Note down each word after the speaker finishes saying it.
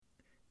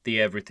The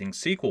Everything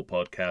Sequel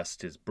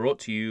podcast is brought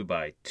to you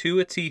by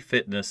 2T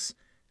Fitness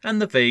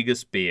and the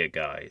Vegas Beer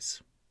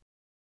Guys.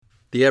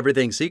 The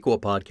Everything Sequel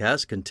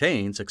podcast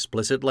contains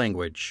explicit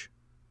language.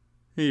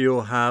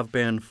 You have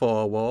been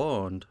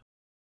forewarned.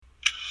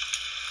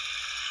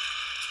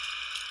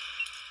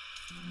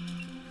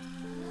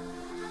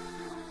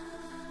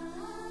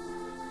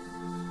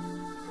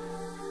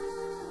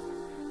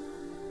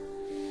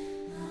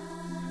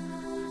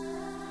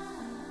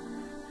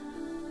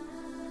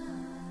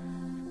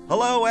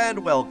 Hello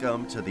and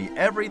welcome to the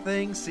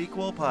Everything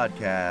Sequel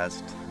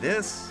podcast.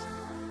 This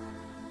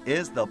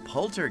is the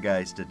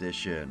Poltergeist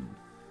edition.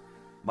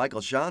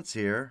 Michael Shantz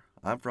here.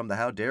 I'm from the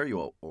How Dare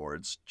You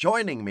Awards.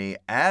 Joining me,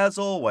 as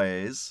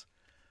always,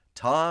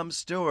 Tom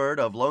Stewart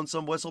of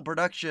Lonesome Whistle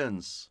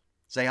Productions.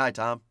 Say hi,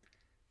 Tom.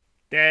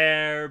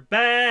 They're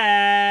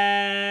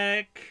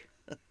back!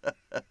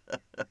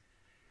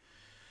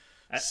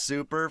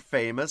 Super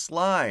famous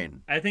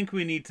line. I think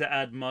we need to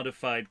add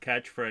modified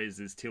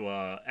catchphrases to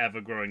our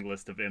ever-growing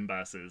list of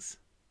imbasses.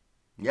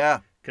 Yeah.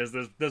 Because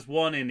there's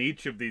one in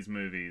each of these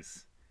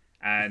movies.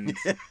 And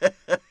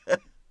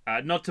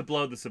not to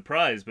blow the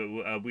surprise, but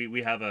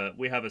we have a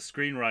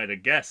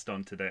screenwriter guest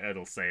on today.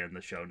 It'll say in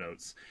the show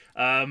notes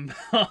on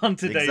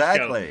today's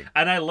show.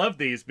 And I love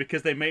these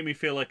because they make me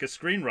feel like a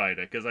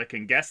screenwriter because I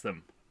can guess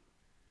them.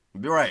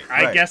 Right.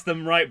 I guessed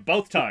them right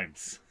both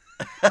times.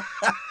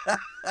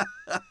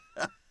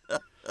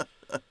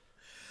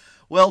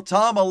 Well,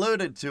 Tom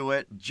alluded to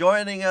it.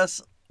 Joining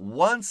us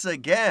once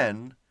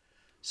again,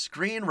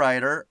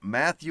 screenwriter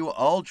Matthew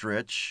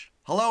Aldrich.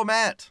 Hello,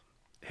 Matt.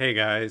 Hey,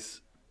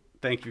 guys.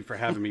 Thank you for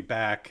having me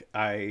back.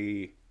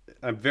 I'm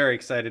very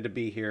excited to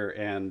be here,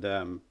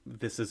 and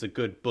this is a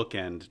good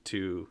bookend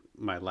to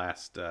my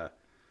last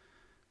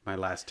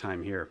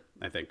time here,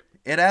 I think.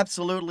 It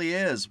absolutely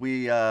is.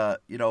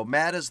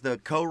 Matt is the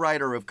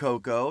co-writer of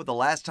Coco. The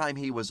last time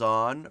he was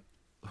on,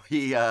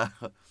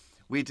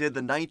 we did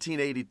the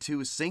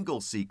 1982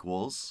 single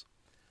sequels,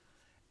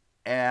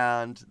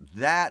 and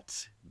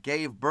that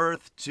gave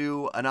birth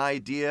to an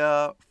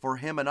idea for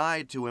him and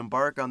I to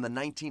embark on the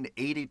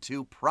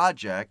 1982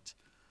 project,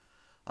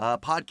 a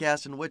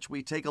podcast in which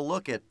we take a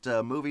look at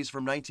movies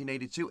from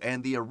 1982,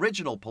 and the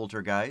original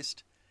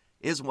Poltergeist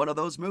is one of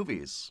those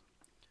movies.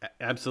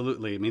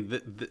 Absolutely. I mean,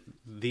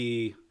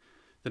 the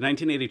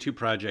 1982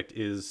 project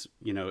is,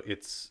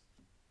 it's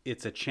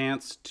a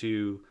chance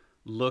to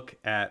look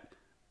at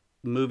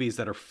movies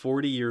that are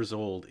 40 years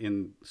old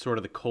in sort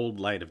of the cold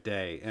light of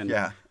day. And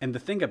the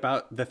thing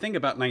about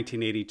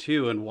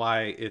 1982 and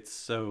why it's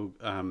so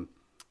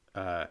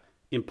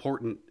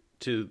important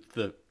to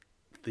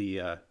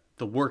the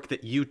work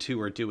that you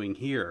two are doing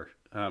here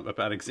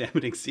about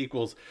examining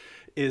sequels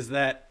is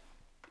that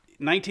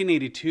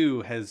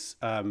 1982 has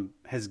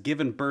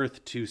given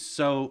birth to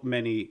so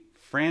many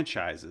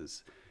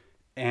franchises.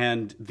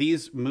 And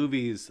these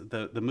movies,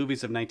 the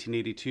movies of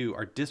 1982,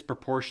 are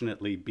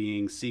disproportionately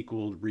being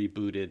sequeled,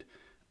 rebooted,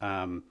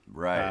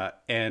 right,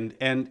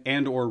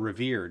 and or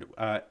revered.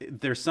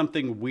 There's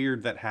something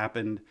weird that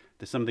happened.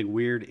 There's something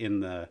weird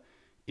in the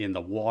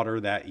water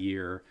that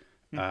year.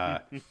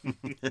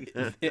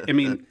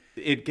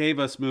 It gave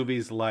us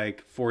movies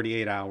like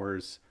 48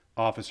 Hours,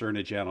 Officer and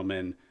a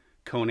Gentleman,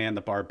 Conan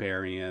the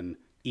Barbarian,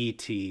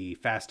 E.T.,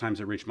 Fast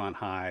Times at Ridgemont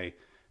High,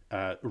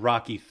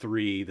 Rocky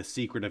III, The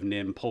Secret of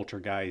Nim,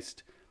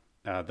 Poltergeist,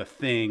 The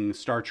Thing,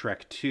 Star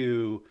Trek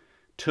II,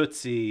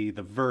 Tootsie,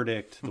 The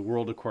Verdict, The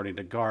World According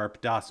to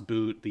Garp, Das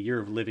Boot, The Year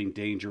of Living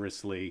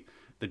Dangerously,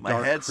 The My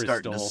Dark head's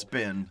Crystal. starting to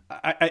spin.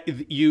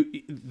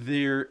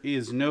 There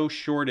is no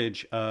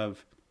shortage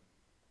of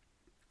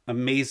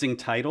amazing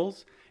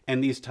titles,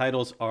 and these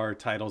titles are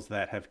titles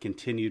that have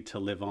continued to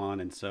live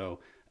on, and so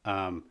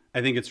I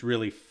think it's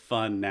really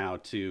fun now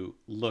to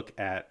look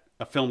at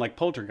a film like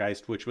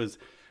Poltergeist, which was,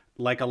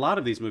 like a lot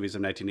of these movies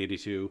of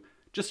 1982,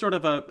 just sort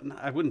of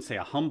I wouldn't say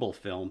a humble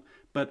film,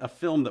 but a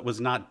film that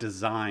was not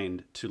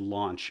designed to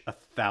launch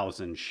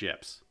 1,000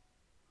 ships.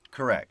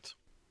 Correct.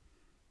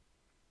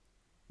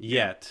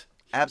 Yet,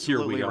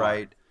 absolutely here we are.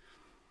 Right.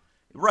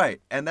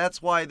 Right. And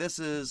that's why this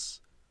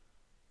is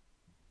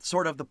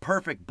sort of the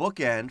perfect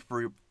bookend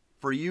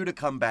for you to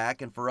come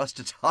back and for us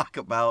to talk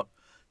about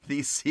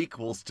these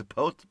sequels to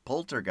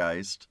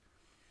Poltergeist,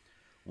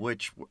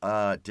 which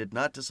did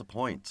not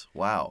disappoint.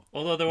 Wow.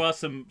 Although there are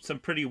some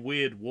pretty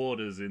weird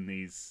waters in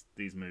these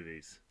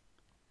movies.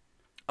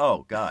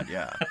 Oh, God,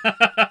 yeah.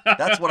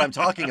 That's what I'm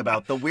talking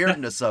about, the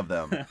weirdness of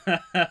them.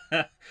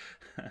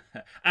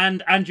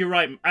 And you're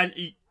right. And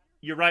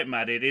you're right,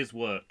 Matt. It is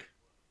work.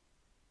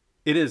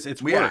 It is.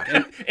 It's work.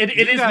 Yeah. And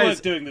it is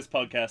work doing this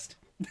podcast.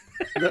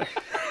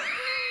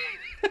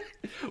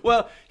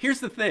 Well, here's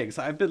the thing.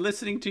 So I've been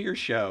listening to your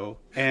show,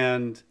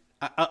 and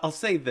I'll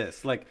say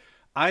this: like,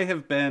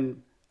 I've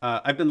been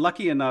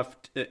lucky enough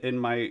in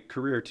my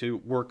career to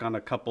work on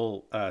a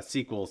couple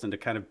sequels and to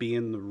kind of be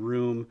in the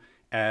room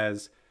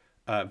as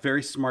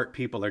very smart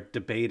people are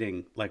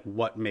debating like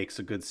what makes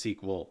a good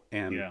sequel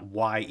and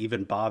why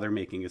even bother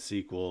making a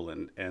sequel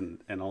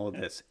and all of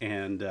this.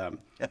 And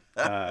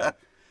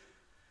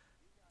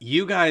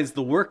you guys,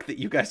 the work that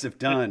you guys have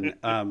done,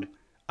 I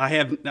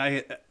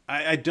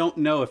don't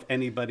know if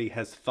anybody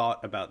has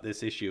thought about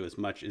this issue as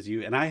much as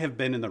you. And I have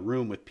been in the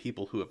room with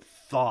people who have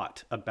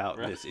thought about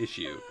this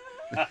issue.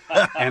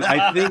 And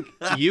I think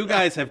you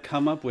guys have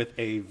come up with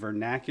a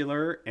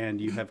vernacular, and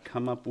you have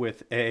come up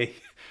with a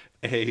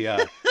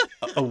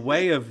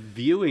way of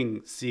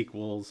viewing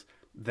sequels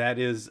that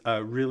is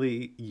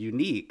really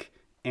unique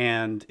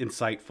and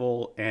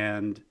insightful,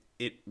 and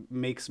it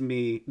makes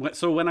me.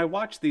 So when I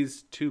watch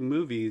these two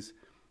movies,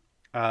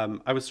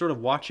 I was sort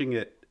of watching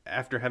it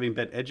after having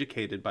been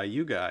educated by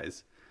you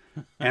guys,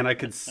 and I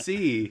could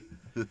see.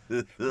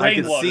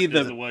 Brainwashed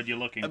is the word you're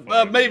looking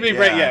for. Maybe,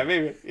 right? Yeah,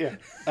 maybe, yeah.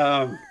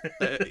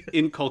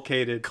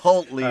 Inculcated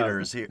Cult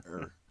leaders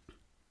here.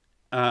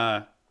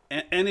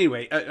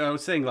 Anyway, I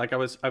was saying, like, I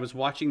was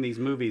watching these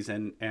movies,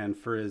 and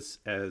for as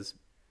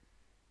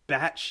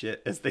batshit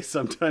as they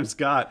sometimes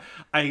got,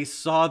 I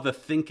saw the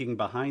thinking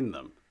behind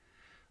them.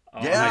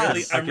 Yeah,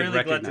 I'm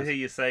really glad to hear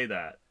you say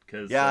that.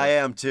 Yeah, I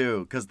am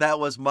too, because that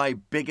was my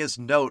biggest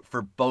note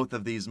for both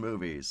of these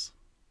movies.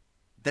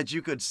 That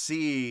you could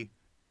see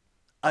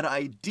an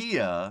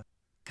idea,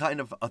 kind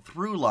of a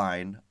through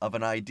line of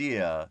an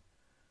idea,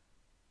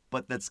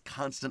 but that's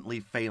constantly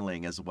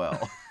failing as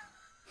well.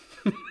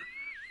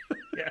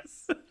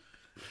 Yes.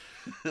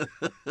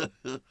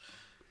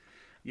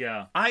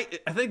 Yeah. I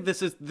think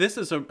this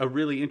is a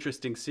really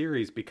interesting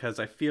series, because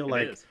I feel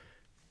like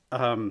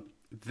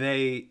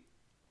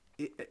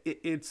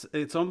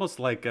it's almost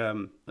like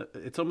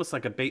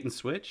a bait and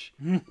switch.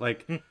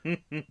 Like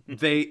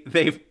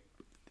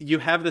you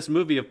have this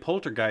movie of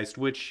Poltergeist,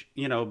 which,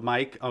 you know,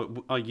 Mike,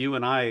 you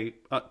and I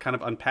kind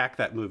of unpacked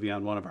that movie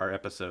on one of our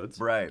episodes,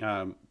 right?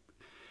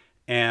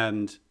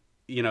 And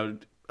you know,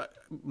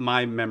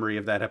 my memory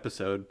of that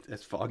episode,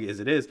 as foggy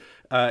as it is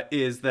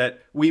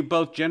that we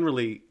both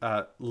generally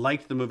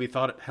liked the movie,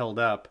 thought it held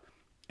up,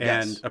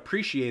 and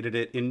appreciated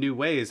it in new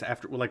ways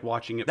after, like,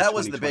 watching it. That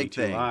was the big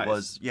thing.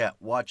 Eyes.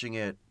 Watching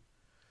it.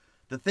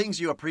 The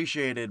things you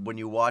appreciated when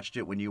you watched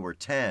it when you were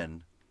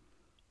 10,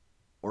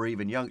 or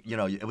even young, you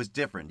know, it was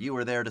different. You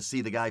were there to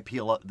see the guy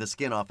peel the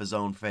skin off his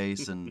own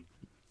face and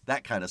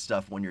that kind of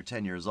stuff when you're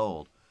 10 years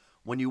old.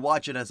 When you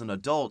watch it as an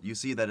adult, you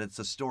see that it's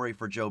a story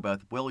for Jo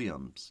Beth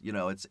Williams. You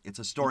know, it's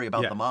a story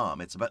about the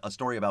mom. It's a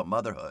story about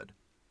motherhood.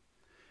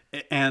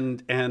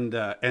 And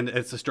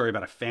it's a story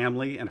about a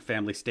family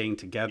staying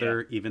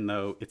together, even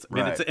though it's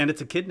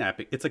a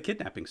kidnapping. It's a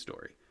kidnapping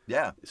story.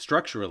 Yeah.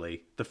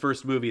 Structurally, the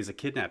first movie is a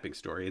kidnapping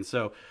story. And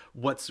so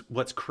what's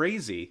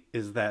crazy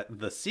is that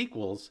the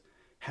sequels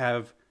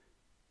have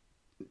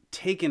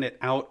taken it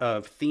out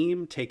of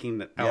theme, taking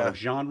it out of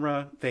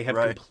genre. They have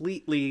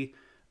completely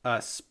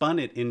spun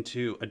it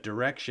into a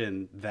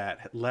direction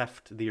that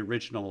left the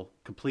original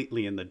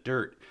completely in the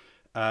dirt.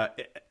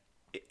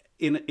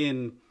 In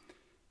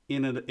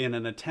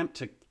an attempt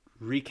to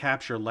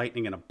recapture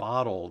lightning in a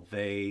bottle,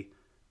 they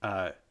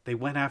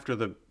went after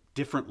the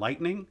different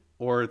lightning,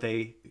 or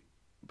they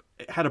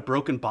had a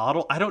broken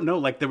bottle. I don't know.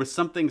 Like, there was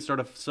something sort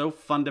of so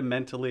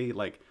fundamentally,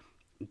 like,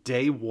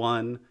 day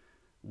one,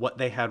 what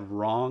they had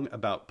wrong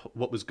about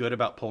what was good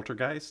about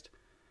Poltergeist,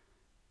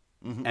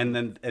 and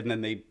then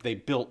they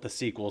built the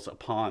sequels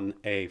upon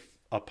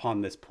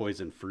this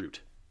poison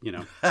fruit. You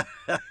know.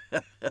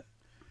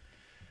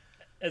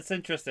 It's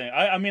interesting.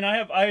 I mean,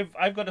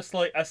 I've got a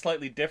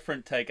slightly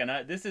different take, and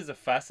this is a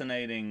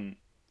fascinating.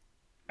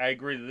 I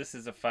agree that this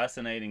is a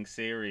fascinating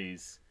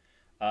series.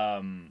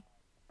 Without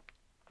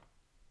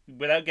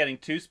getting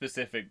too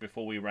specific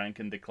before we rank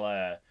and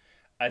declare,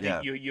 I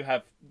think you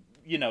have,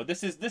 you know,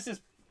 this is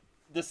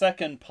the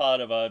second part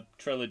of our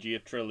trilogy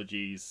of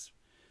trilogies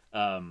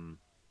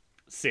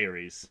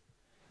series,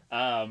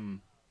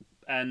 and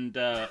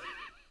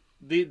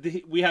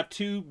we have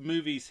two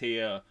movies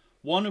here.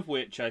 One of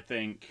which I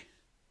think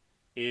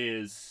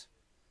is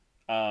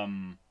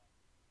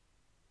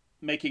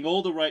making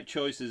all the right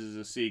choices as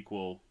a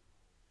sequel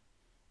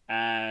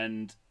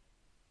and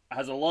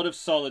has a lot of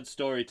solid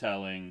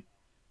storytelling,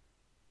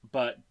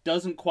 but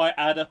doesn't quite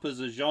add up as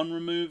a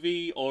genre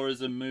movie or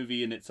as a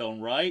movie in its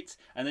own right.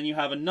 And then you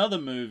have another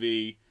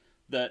movie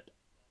that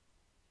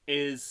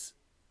is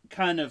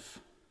kind of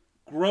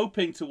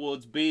groping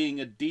towards being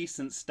a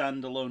decent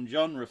standalone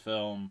genre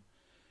film,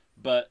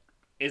 but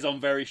is on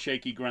very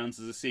shaky grounds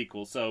as a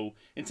sequel. So,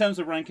 in terms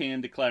of ranking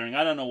and declaring,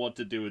 I don't know what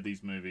to do with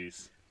these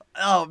movies.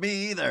 Oh,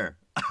 me either.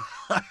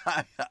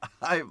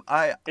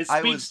 It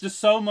speaks to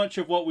so much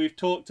of what we've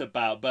talked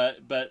about, but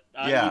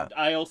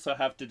I also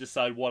have to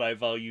decide what I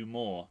value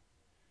more.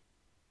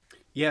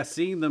 Yeah,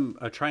 seeing them,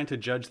 trying to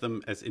judge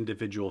them as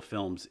individual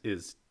films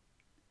is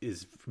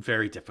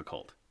very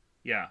difficult.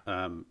 Yeah.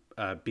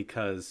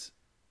 Because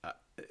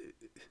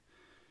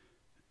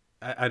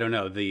I don't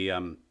know,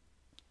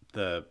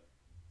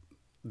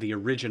 the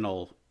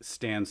original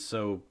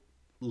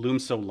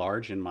looms so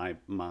large in my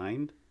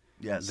mind,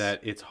 that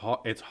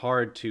it's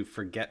hard to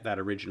forget that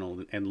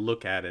original and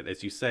look at it,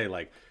 as you say,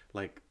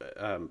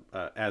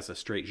 as a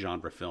straight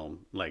genre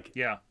film,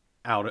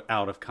 out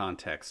of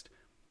context.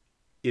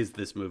 Is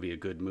this movie a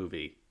good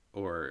movie?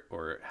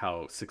 or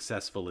how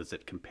successful is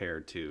it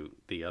compared to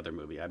the other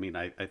movie? I mean,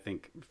 I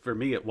think for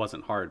me it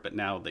wasn't hard, but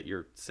now that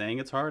you're saying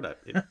it's hard,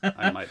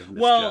 I might have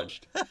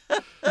misjudged.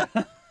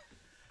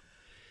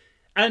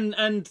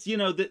 And you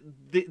know,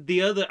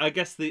 the other, I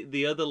guess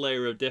the other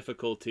layer of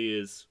difficulty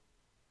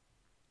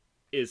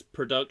is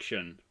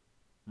production,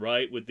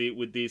 right? With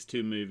these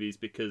two movies,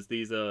 because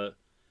these are,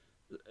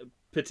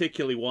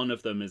 particularly one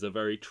of them is a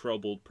very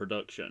troubled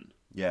production.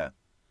 Yeah.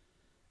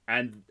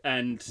 And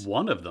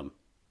one of them.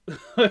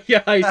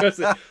 Yeah, I guess.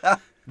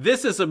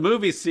 This is a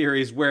movie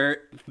series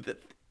where the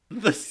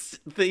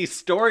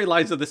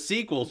storylines of the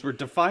sequels were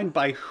defined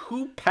by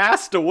who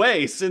passed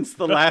away since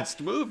the last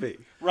movie.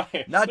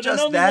 Right. Not but just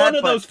in only that, one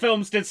of but those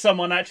films did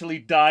someone actually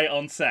die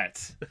on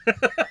set.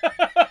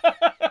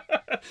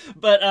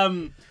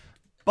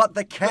 But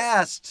the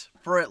cast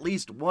for at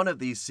least one of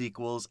these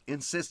sequels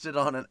insisted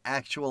on an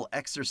actual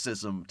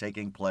exorcism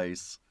taking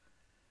place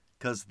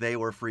because they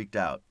were freaked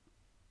out.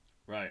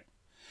 Right.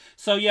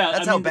 So yeah,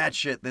 that's how bad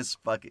shit this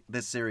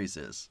series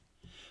is.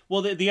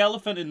 Well, the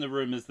elephant in the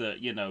room is that,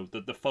 you know,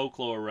 the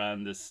folklore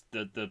around this,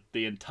 the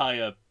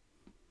entire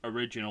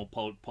original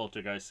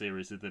Poltergeist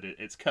series is that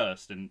it's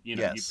cursed, and you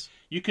know, yes.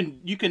 you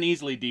can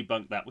easily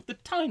debunk that with the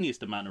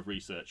tiniest amount of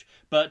research.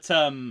 But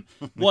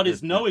what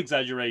is no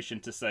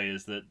exaggeration to say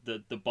is that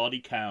the body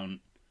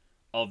count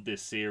of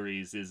this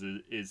series is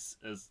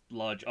as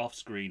large off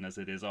screen as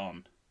it is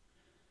on.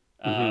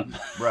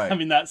 Right. I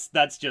mean,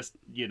 that's just,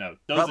 you know,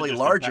 those probably are just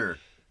larger.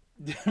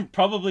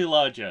 Probably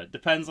larger.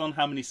 Depends on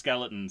how many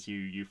skeletons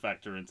you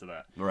factor into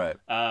that. Right.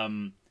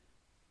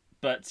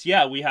 But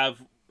yeah, we have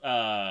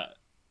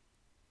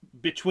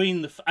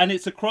between and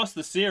it's across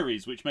the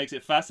series, which makes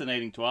it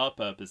fascinating to our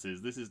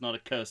purposes. This is not a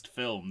cursed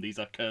film; these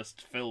are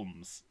cursed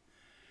films.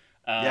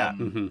 Yeah.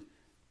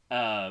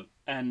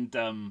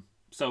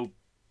 So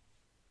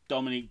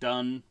Dominique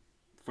Dunne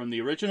from the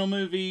original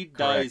movie Correct.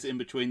 dies in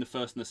between the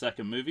first and the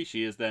second movie.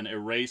 She is then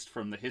erased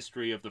from the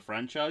history of the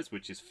franchise,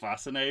 which is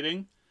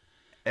fascinating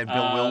and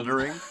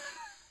bewildering.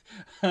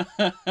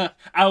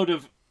 out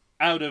of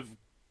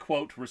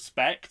quote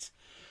respect.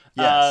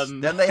 Yes.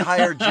 Then they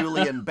hire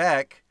Julian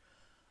Beck,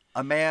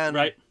 a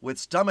man with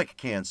stomach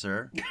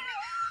cancer.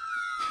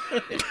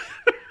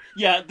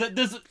 Yeah,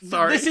 this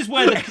is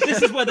where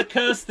the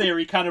curse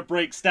theory kind of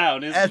breaks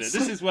down, isn't it?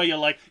 This is where you're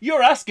like,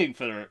 you're asking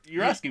for this.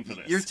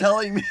 You're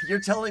telling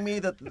me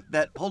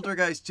that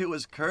Poltergeist 2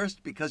 is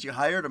cursed because you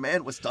hired a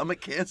man with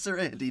stomach cancer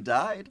and he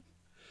died?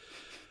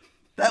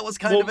 That was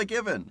kind of a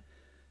given.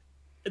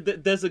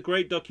 There's a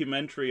great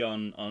documentary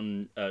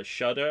on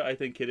Shudder, I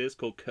think it is,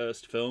 called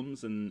Cursed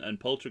Films, and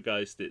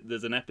Poltergeist.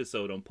 There's an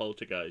episode on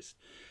Poltergeist,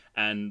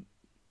 and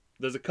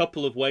there's a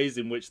couple of ways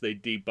in which they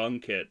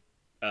debunk it.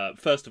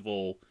 First of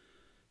all,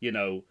 you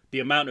know,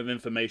 the amount of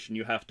information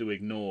you have to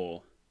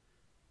ignore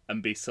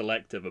and be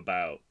selective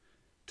about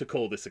to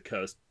call this a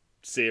cursed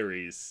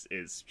series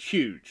is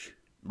huge.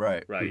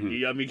 Right.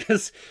 Mm-hmm. I mean,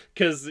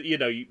 because you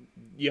know,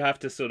 you have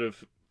to sort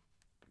of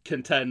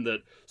contend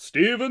that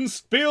Steven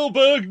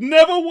Spielberg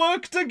never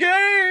worked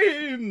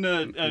again,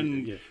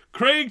 and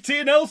Craig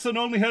T. Nelson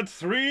only had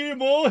 3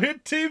 more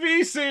hit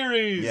TV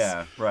series.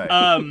 Yeah,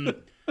 right.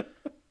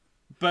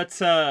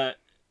 But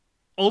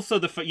also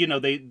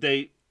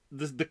the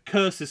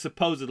curse is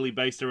supposedly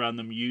based around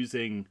them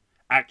using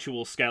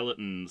actual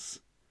skeletons,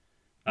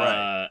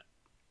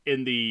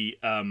 in the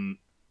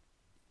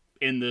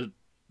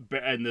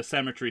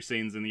cemetery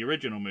scenes in the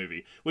original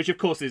movie, which of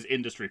course is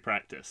industry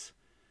practice.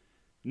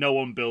 No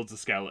one builds a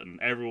skeleton.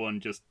 Everyone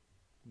just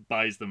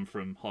buys them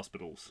from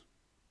hospitals.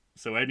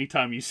 So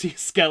anytime you see a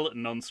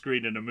skeleton on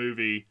screen in a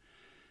movie,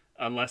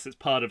 unless it's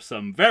part of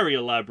some very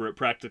elaborate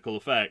practical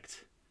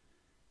effect,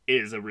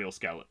 is a real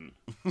skeleton.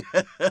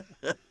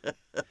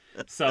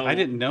 So I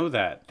didn't know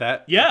that.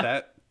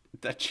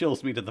 That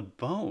chills me to the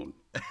bone.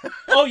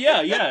 Oh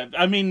yeah.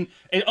 I mean,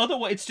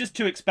 otherwise it's just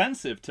too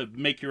expensive to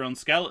make your own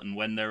skeleton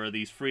when there are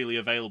these freely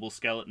available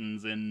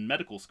skeletons in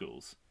medical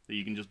schools that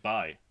you can just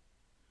buy.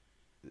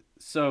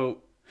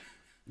 So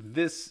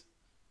this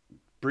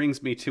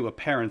brings me to a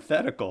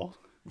parenthetical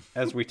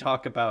as we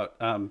talk about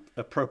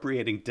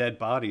appropriating dead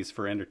bodies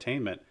for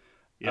entertainment.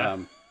 Yeah.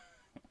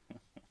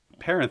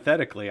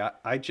 Parenthetically,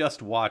 I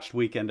just watched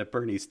Weekend at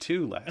Bernie's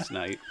 2 last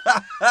night.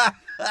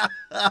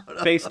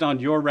 Based on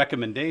your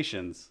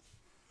recommendations.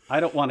 I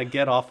don't want to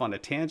get off on a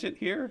tangent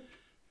here.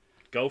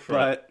 Go for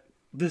it.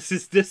 This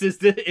is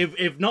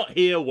if not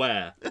here,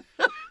 where?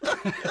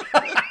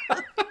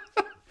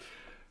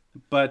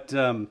 But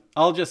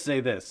I'll just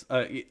say this: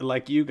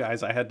 like you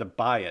guys, I had to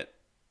buy it.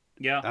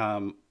 Yeah.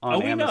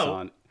 On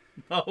Amazon.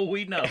 Oh,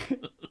 we know.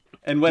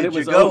 And when Did it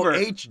was you go over,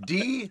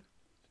 HD?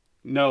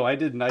 No, I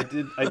didn't. I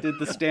did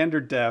the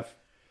standard def.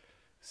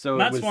 So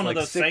That's it was one like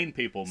of those sane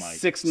people, Mike.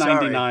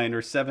 $6.99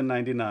 or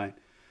 $7.99.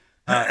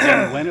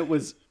 And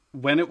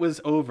when it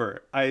was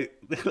over, I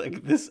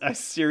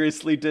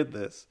seriously did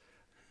this.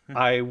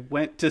 I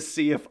went to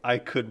see if I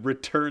could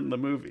return the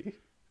movie.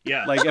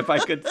 Yeah. Like if I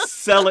could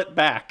sell it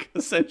back,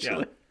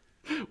 essentially.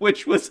 Yeah.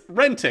 Which was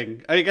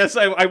renting. I guess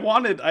I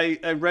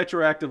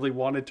retroactively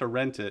wanted to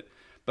rent it,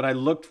 but I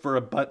looked for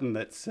a button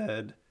that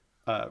said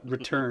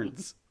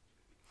returns.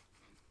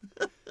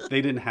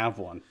 They didn't have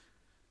one.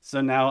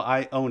 So now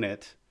I own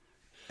it.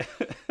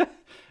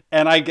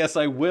 And I guess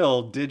I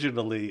will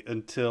digitally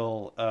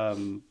until,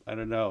 I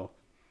don't know,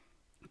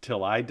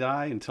 until I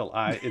die, until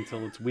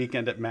it's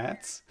weekend at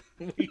Matt's.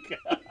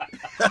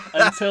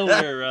 until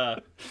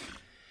we're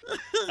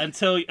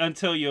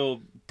until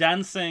you're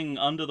dancing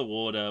under the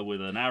water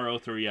with an arrow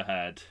through your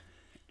head,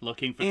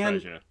 looking for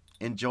treasure.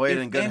 Enjoy it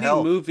in good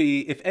health.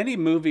 If any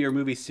movie or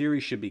movie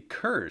series should be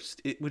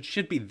cursed,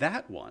 should be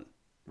that one.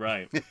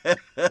 Right.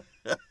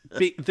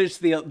 There's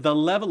the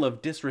level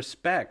of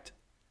disrespect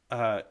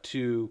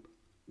to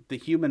the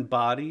human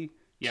body,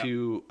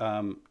 to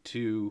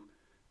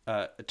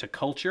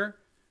culture,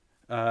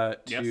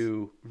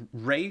 to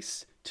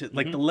race, to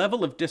like the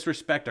level of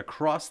disrespect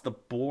across the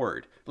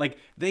board. Like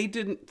they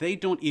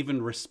don't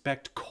even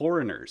respect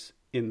coroners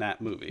in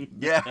that movie.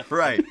 Yeah,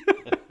 right.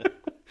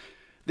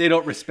 They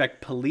don't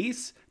respect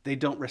police. They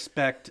don't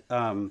respect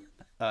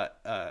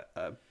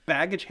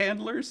baggage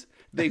handlers.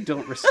 They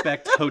don't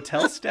respect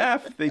hotel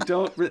staff. They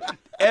don't.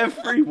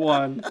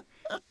 Everyone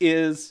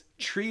is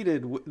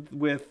treated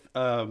with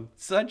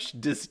such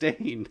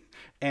disdain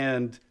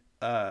and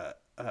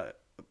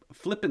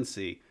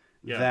flippancy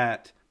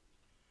that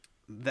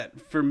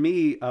for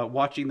me,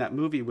 watching that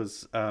movie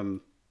was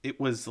it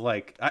was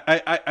like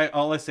I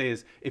all I say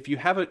is if you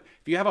have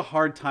a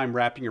hard time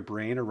wrapping your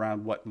brain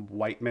around what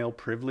white male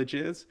privilege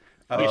is,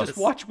 just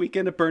watch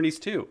Weekend at Bernie's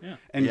 2,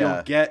 and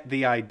you'll get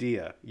the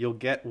idea. You'll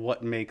get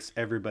what makes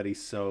everybody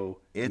so.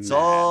 It's mad.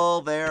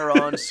 all there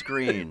on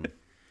screen.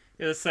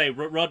 Let's say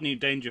Rodney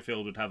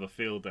Dangerfield would have a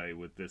field day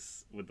with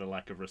the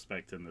lack of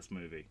respect in this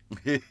movie.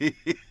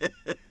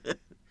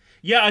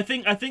 Yeah, I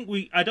think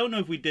I don't know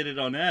if we did it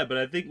on air, but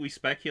I think we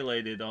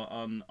speculated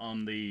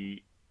on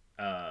the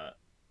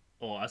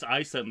or as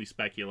I certainly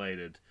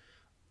speculated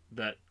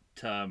that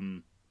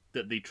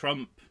the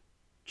Trump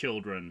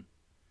children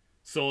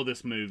saw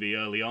this movie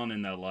early on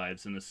in their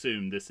lives and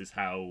assumed this is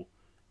how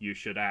you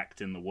should act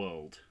in the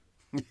world.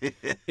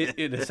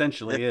 It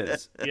essentially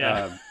is.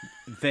 Yeah.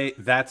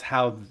 That's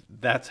how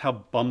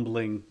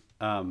bumbling.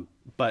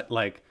 But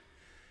like,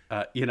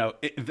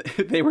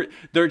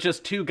 they're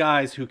just two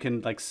guys who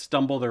can like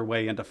stumble their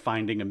way into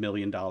finding $1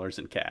 million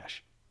in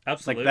cash.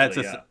 Absolutely. Like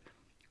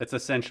it's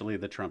essentially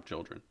the Trump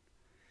children.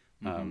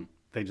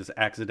 They just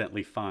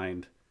accidentally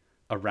find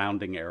a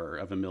rounding error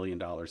of $1 million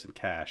in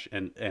cash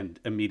and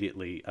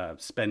immediately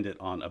spend it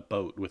on a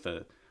boat with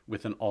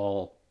an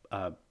all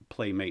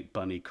Playmate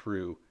bunny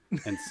crew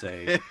and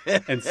say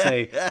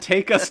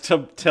take us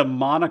to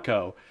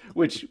Monaco,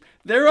 which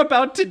they're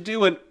about to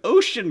do an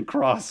ocean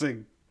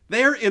crossing.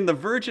 They're in the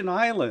Virgin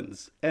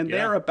Islands and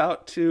they're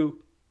about to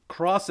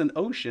cross an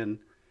ocean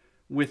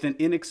with an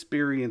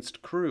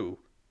inexperienced crew.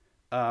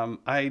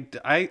 I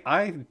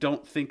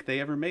don't think they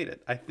ever made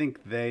it. I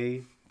think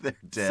they're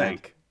dead.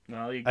 Sank.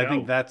 Well, you go.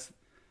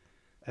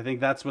 I think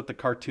that's what the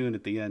cartoon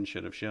at the end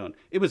should have shown.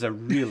 It was a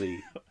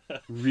really,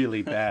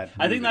 really bad movie.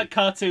 I think that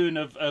cartoon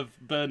of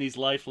Bernie's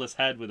lifeless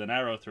head with an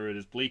arrow through it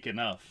is bleak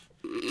enough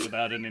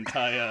without an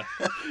entire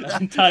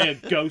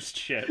ghost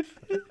ship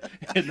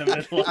in the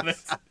middle of it.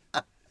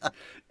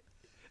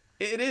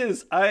 It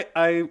is.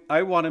 I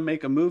want to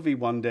make a movie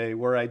one day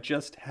where I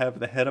just have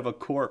the head of a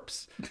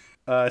corpse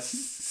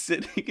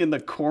sitting in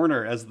the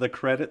corner as the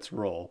credits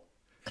roll.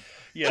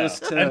 Yeah,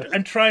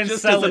 and try and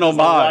just sell as it an as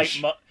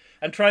homage.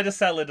 And try to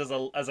sell it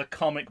as a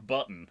comic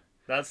button.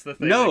 That's the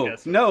thing.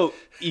 No,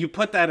 you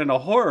put that in a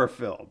horror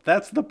film.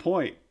 That's the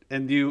point,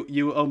 and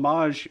you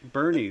homage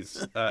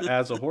Bernie's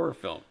as a horror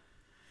film.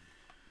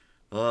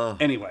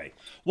 Anyway,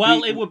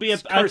 well, it would be.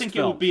 I think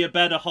it would be a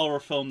better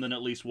horror film than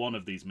at least one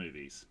of these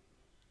movies.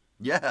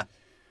 Yeah.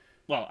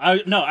 Well,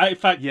 in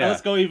fact,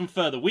 let's go even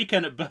further.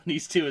 Weekend at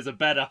Bernie's 2 is a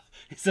better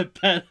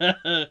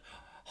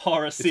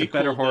horror sequel. It's a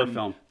better horror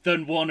film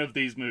than one of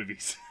these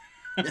movies.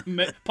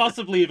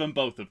 Possibly even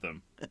both of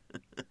them.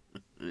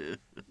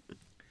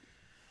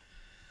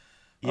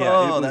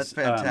 Yeah, that's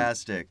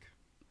fantastic.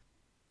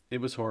 It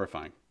was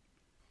horrifying.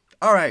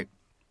 All right.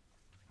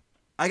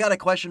 I got a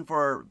question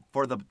for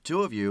the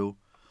two of you.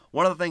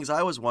 One of the things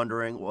I was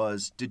wondering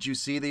was, did you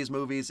see these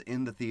movies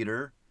in the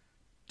theater?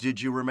 Did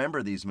you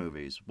remember these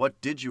movies? What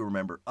did you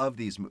remember of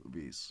these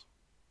movies?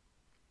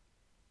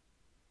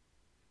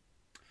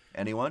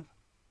 Anyone?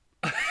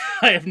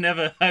 I've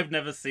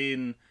never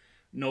seen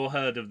nor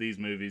heard of these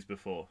movies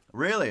before.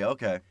 Really?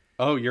 Okay.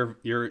 Oh, your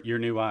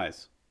new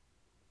eyes.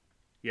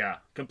 Yeah,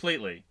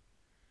 completely.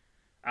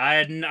 I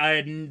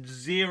had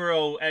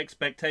zero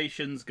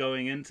expectations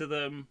going into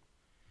them,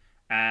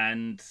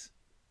 and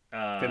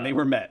then they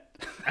were met.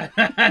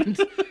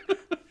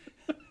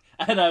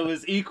 And I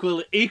was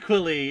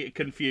equally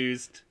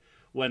confused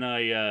when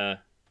I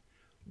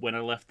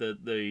left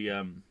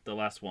the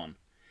last one.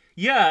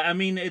 Yeah, I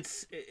mean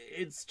it's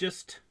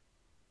just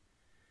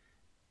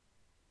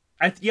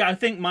I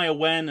think my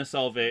awareness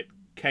of it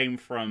came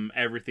from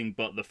everything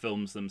but the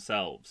films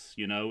themselves.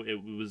 You know,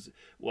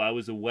 I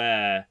was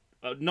aware,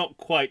 not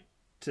quite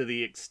to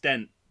the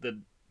extent that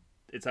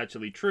it's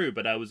actually true,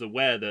 but I was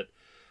aware that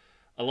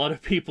a lot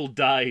of people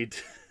died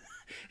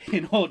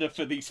in order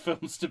for these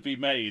films to be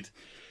made,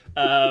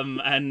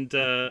 and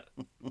that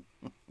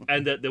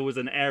there was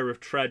an air of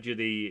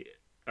tragedy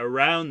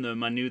around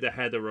them. I knew the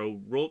Heather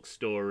O'Rourke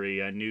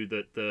story. I knew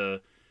that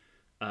the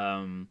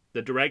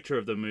director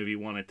of the movie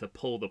wanted to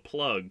pull the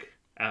plug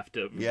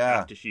after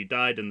she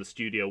died, and the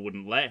studio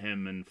wouldn't let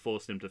him and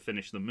forced him to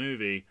finish the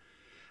movie.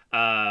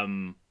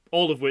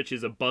 All of which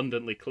is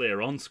abundantly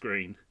clear on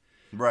screen.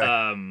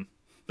 Right.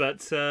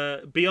 But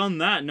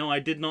beyond that, no, I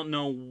did not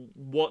know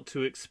what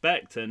to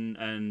expect,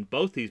 and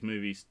both these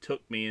movies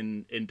took me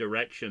in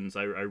directions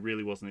I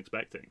really wasn't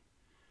expecting.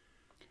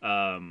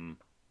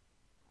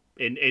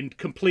 In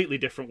completely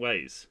different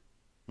ways.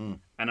 And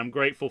I'm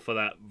grateful for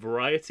that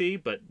variety,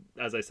 but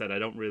as I said, I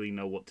don't really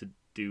know what to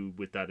do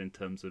with that in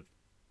terms of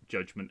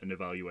judgment and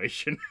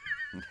evaluation.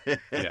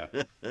 Yeah.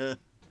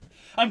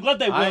 I'm glad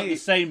they weren't the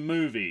same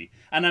movie,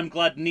 and I'm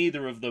glad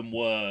neither of them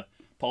were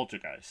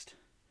Poltergeist.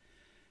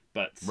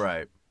 But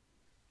Right.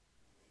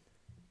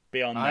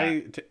 beyond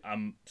that,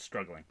 I'm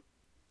struggling.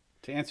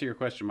 To answer your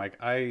question, Mike,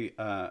 I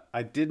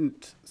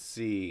didn't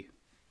see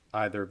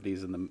either of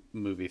these in the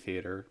movie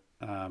theater.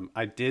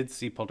 I did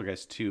see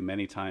Poltergeist 2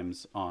 many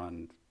times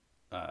on,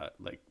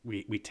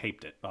 we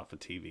taped it off of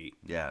TV.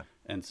 Yeah.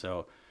 And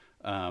so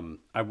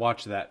I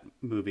watched that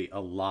movie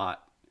a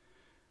lot,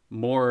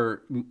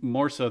 more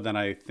so than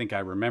I think I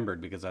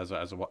remembered, because as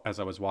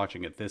I was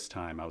watching it this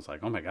time, I was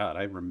like, oh my God,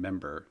 I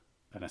remember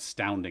an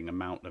astounding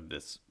amount of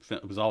this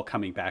film. It was all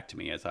coming back to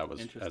me as I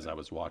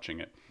was watching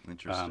it.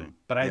 Interesting.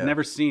 But I'd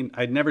never seen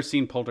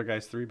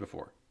Poltergeist 3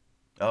 before.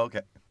 Oh,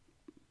 okay.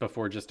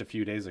 Before just a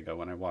few days ago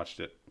when I watched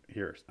it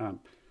here.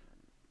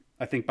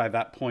 I think by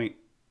that point,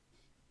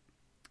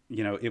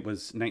 it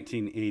was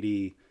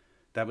 1980.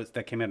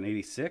 That came out in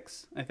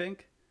 86, I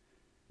think.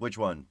 Which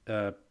one?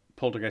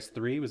 Poltergeist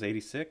 3 was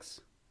 86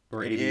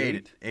 or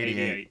 88?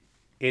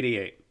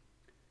 88.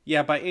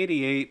 Yeah, by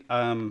 88,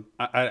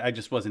 I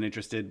just wasn't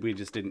interested.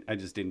 I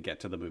just didn't get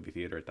to the movie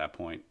theater at that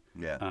point.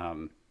 Yeah.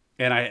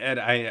 And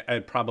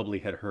I probably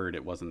had heard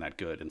it wasn't that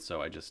good, and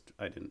so I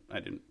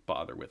didn't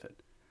bother with it.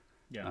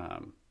 Yeah.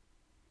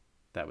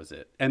 That was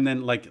it. And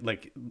then like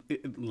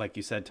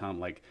you said, Tom,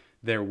 like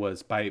there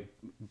was by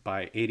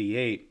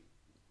 88,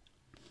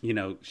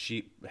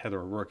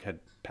 Heather O'Rourke had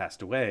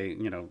passed away,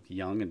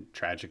 young and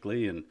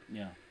tragically,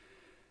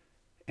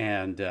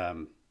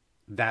 and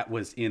that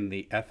was in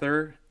the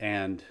ether,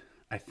 and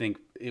I think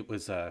it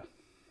was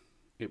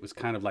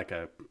kind of like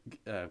a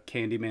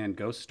Candyman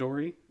ghost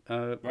story,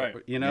 right?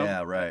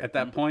 Yeah, right. At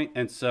that point,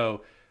 and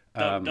so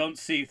don't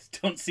see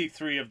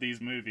 3 of these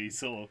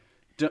movies or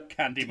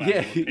Candyman will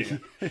appear.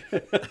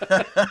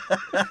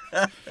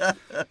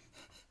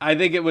 I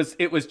think it was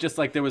just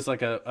like there was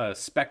like a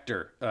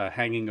specter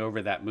hanging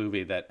over that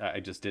movie that I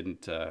just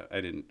didn't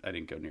I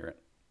didn't go near it.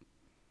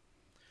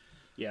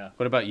 Yeah.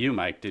 What about you,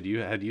 Mike? Had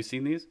you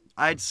seen these?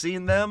 I'd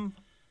seen them.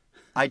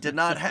 I did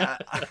not have.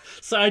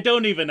 So I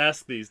don't even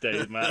ask these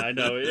days, man. I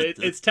know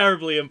it's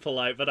terribly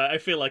impolite, but I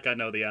feel like I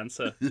know the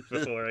answer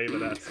before I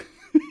even ask.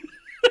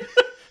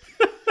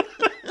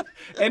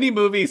 Any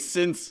movie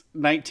since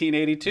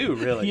 1982,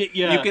 really.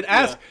 Yeah.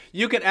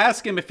 You could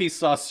ask him if he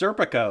saw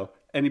Serpico,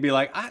 and he'd be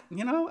like, I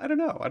don't know. I don't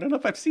know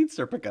if I've seen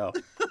Serpico.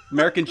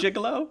 American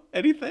Gigolo?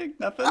 Anything?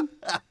 Nothing?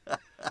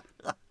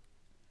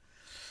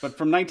 But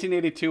from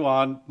 1982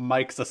 on,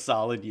 Mike's a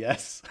solid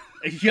yes.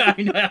 Yeah,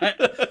 I know.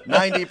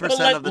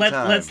 90% of the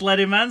time. Let's let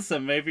him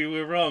answer. Maybe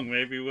we're wrong.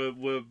 Maybe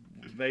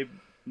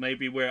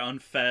we're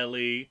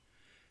unfairly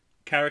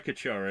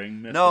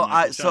caricaturing.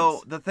 Mr.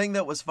 So the thing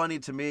that was funny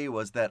to me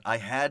was that I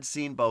had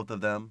seen both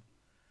of them,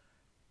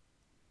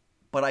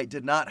 but I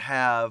did not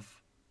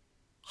have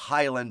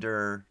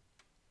Highlander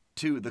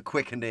to the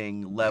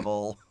quickening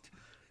level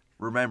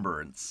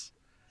remembrance.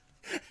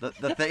 The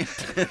thing.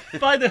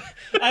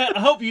 I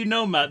hope you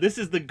know, Matt, this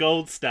is the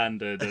gold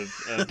standard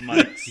of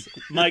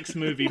Mike's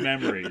movie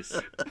memories,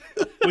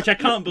 which I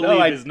can't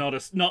believe is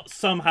not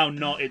somehow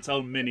not its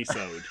own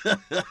minisode.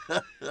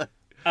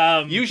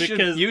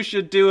 You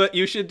should do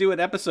an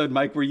episode,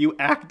 Mike, where you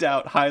act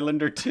out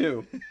Highlander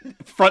 2,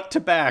 front to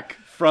back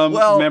from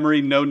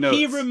memory, no notes.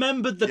 He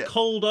remembered the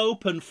cold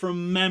open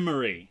from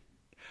memory.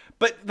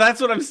 But that's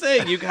what I'm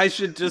saying. You guys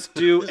should just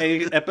do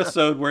an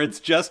episode where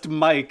it's just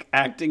Mike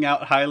acting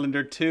out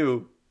Highlander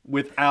 2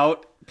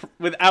 without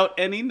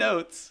any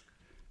notes.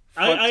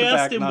 I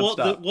asked him what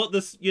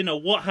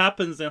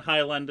happens in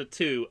Highlander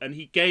 2, and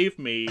he gave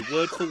me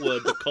word for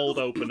word the cold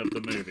open of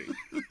the movie.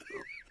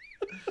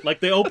 Like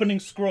the opening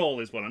scroll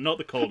is not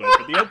the cold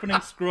open. The opening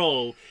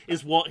scroll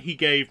is what he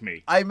gave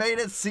me. I made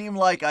it seem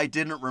like I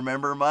didn't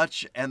remember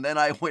much, and then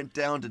I went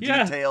down to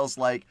details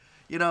like,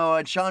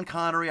 and Sean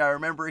Connery, I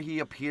remember he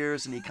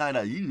appears and he kind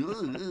of...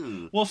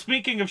 Well,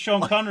 speaking of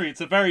Sean Connery,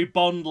 it's a very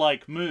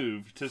Bond-like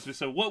move.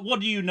 So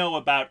what do you know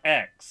about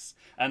X?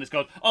 And it's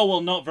gone, oh,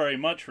 well, not very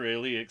much,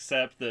 really,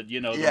 except that, the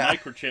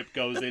microchip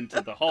goes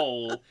into the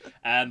hole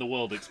and the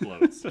world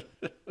explodes.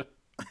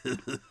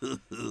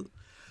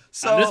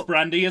 So, and this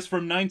brandy is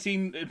from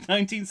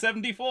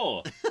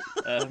 1974.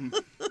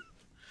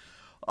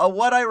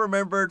 What I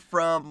remembered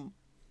from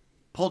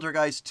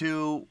Poltergeist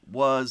 2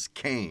 was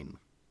Kane.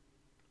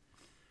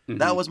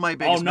 That was my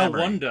biggest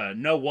memory.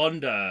 No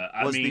wonder.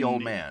 I Was mean, the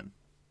old man.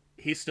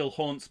 He still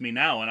haunts me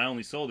now, and I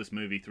only saw this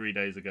movie 3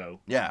 days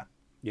ago. Yeah.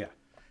 Yeah.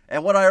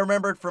 And what I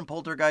remembered from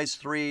Poltergeist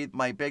 3,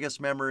 my biggest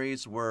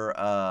memories were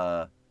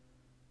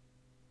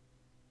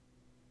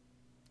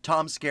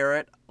Tom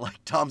Skerritt,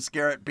 like Tom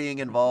Skerritt being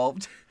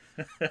involved.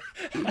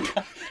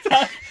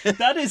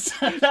 that is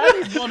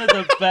one of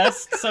the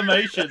best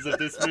summations of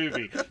this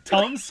movie.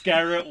 Tom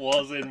Skerritt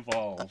was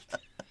involved.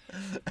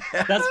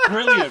 That's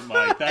brilliant,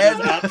 Mike. That is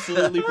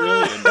absolutely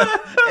brilliant.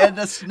 And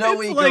the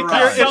snowy garage.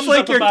 That sums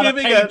up about a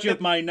page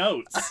of my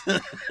notes.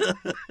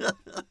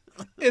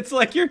 It's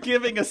like you're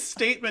giving a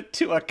statement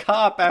to a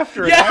cop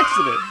after an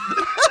accident.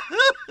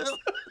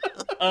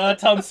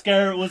 Tom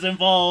Skerritt was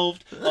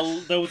involved.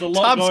 There was a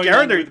lot going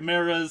on with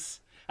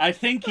mirrors. I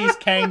think he's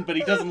Kane, but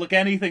he doesn't look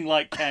anything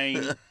like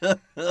Kane.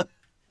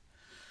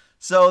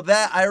 So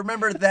I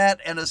remember that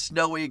and a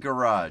snowy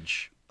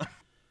garage.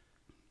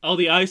 Oh,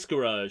 the ice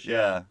garage.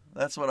 Yeah,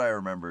 that's what I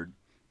remembered.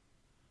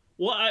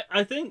 Well,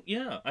 I think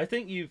you've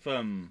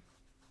actually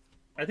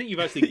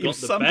got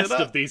the best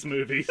of these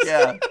movies.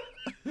 Yeah.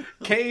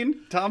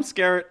 Kane, Tom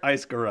Skerritt,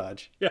 ice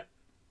garage. Yeah.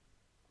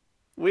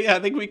 I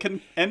think we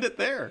can end it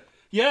there.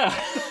 Yeah.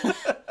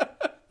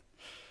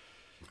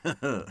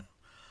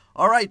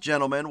 All right,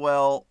 gentlemen.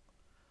 Well,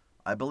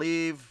 I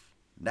believe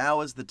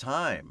now is the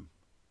time.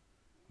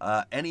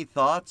 Any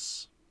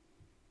thoughts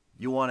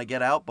you want to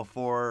get out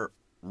before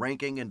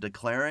ranking and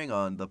declaring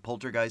on the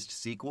Poltergeist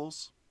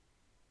sequels?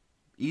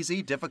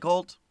 Easy?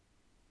 Difficult?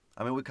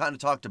 I mean, we kind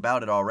of talked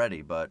about it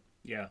already, but...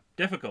 Yeah,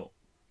 difficult.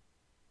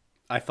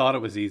 I thought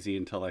it was easy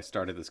until I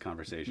started this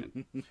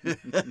conversation.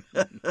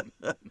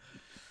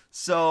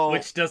 So...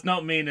 Which does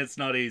not mean it's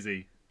not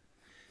easy.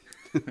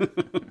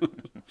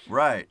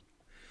 Right.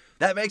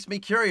 That makes me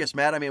curious,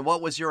 Matt. I mean,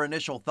 what was your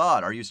initial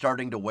thought? Are you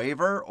starting to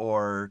waver,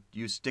 or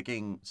you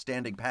standing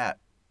pat?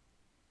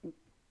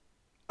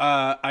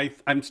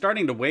 I'm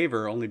starting to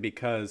waver only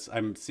because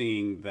I'm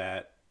seeing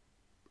that,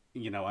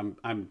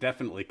 I'm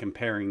definitely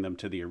comparing them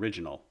to the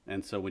original,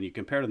 and so when you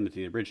compare them to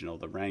the original,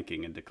 the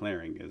ranking and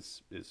declaring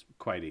is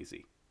quite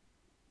easy.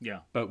 Yeah.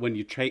 But when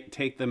you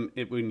take them,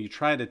 when you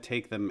try to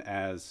take them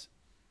as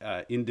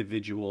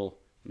individual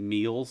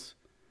meals,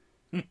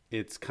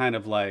 it's kind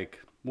of like,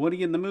 what are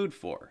you in the mood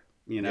for?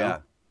 Yeah.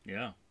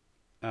 Yeah.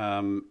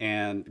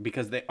 And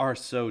because they are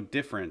so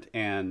different,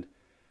 and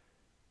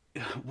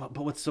but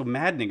what's so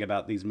maddening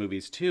about these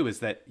movies too is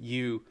that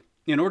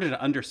in order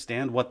to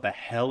understand what the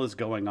hell is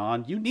going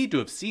on, you need to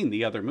have seen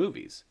the other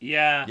movies.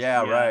 Yeah.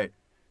 Yeah, right.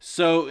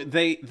 So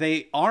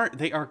they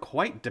are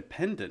quite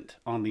dependent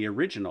on the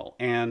original,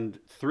 and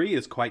 3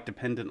 is quite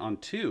dependent on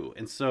 2,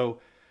 and so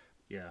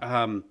they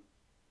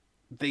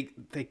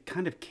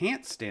kind of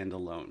can't stand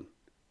alone.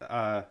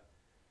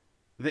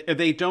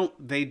 They don't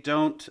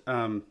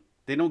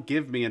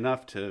give me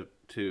enough to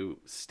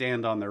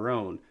stand on their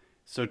own.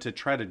 So to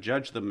try to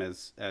judge them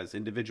as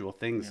individual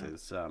things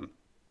is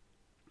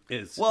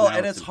well,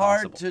 and it's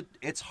impossible.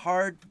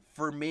 hard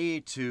for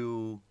me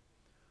to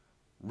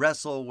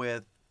wrestle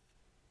with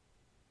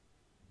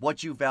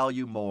what you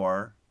value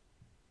more,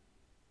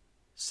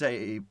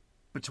 say,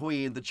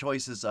 between the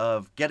choices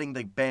of getting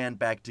the band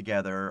back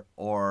together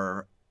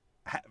or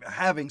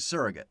having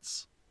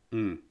surrogates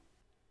in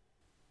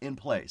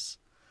place.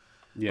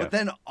 Yeah. But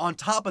then on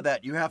top of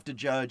that, you have to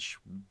judge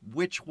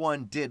which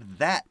one did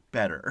that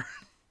better.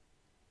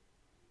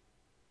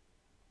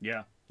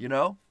 Yeah.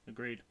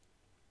 Agreed.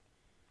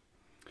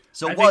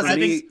 So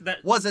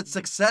was it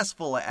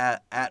successful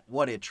at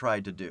what it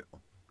tried to do?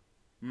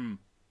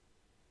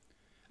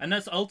 And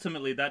that's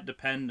ultimately that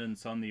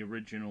dependence on the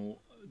original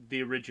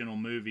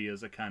movie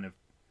as a kind of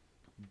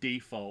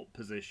default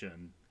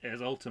position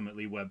is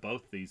ultimately where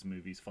both these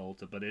movies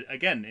falter, but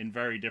again in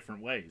very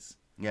different ways.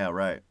 Yeah,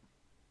 right.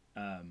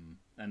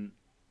 And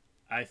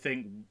I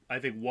think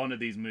one of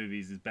these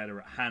movies is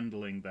better at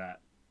handling that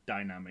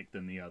dynamic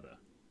than the other,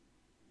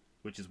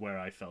 which is where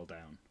I fell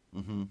down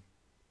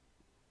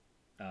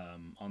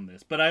on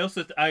this. But I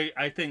also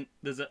I think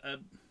there's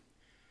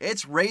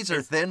it's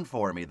razor thin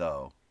for me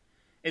though.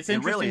 It's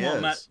interesting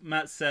really what is.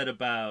 Matt said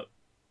about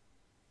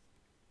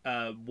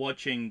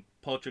watching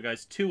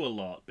Poltergeist 2 a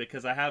lot,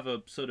 because I have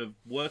a sort of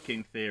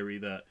working theory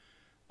that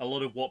a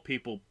lot of what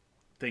people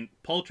think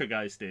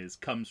Poltergeist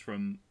comes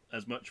from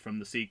as much from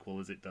the sequel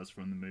as it does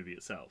from the movie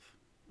itself.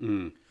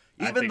 Even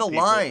the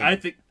line. I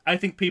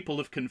think people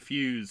have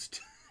confused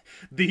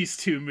these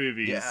two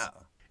movies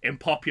in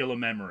popular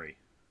memory.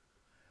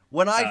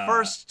 When I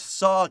first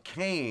saw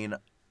Kane,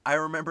 I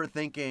remember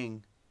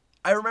being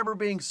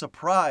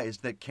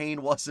surprised that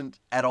Kane wasn't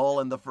at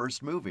all in the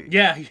first movie.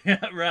 Yeah,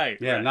 right.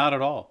 Yeah, right. not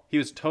at all. He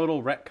was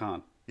total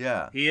retcon.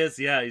 Yeah. He is,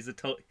 yeah, he's a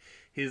total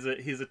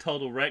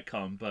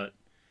retcon, but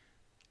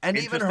and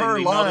even her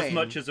line, not as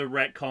much as a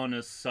retcon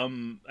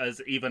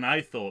as even I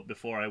thought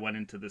before I went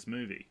into this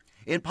movie.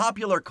 In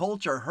popular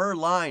culture, her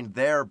line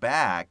 "they're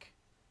back"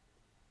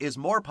 is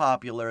more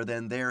popular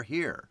than "they're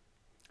here."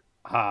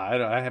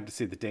 I have to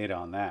see the data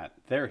on that.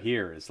 They're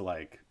here is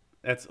like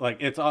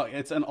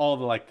it's in all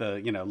the like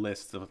the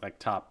lists of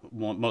like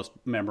most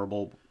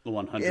memorable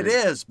 100 It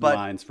is, but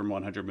lines from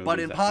 100 movies. But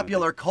in that kind of thing.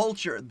 popular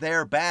culture,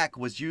 their back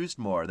was used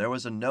more. There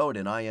was a note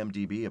in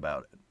IMDb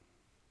about it.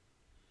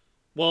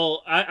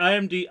 Well,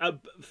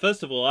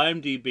 first of all,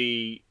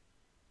 IMDb's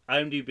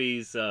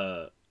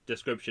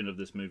description of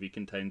this movie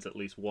contains at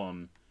least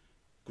one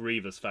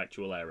grievous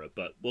factual error,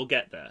 but we'll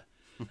get there.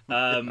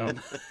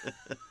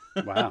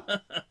 Wow.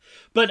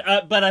 But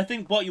I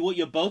think what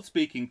you're both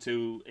speaking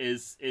to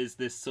is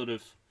this sort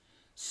of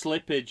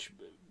slippage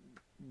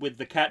with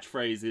the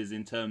catchphrases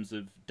in terms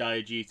of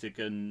diegetic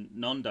and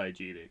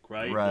non-diegetic,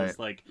 right? Right. It's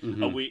like,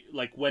 are we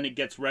like when it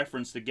gets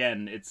referenced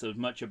again, it's as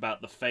much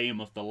about the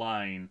fame of the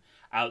line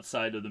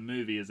outside of the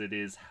movie as it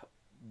is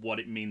what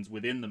it means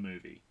within the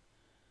movie.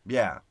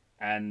 Yeah.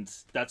 And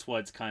that's why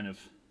it's kind of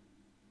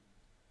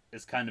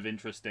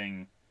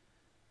interesting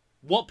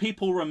what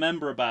people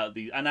remember about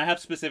these. And I have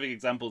specific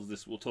examples of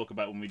this we'll talk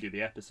about when we do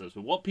the episodes,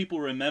 but what people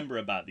remember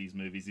about these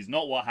movies is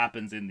not what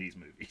happens in these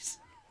movies.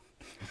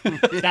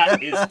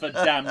 That is for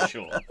damn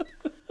sure.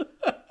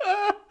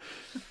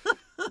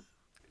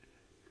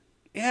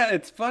 Yeah,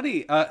 it's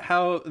funny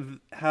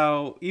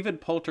how even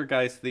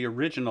Poltergeist, the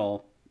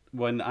original,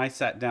 when I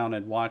sat down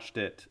and watched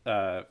it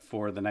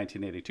for the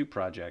 1982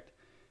 project,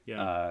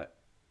 there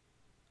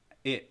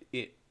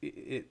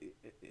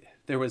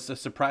was a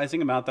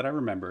surprising amount that I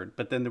remembered,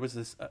 but then there was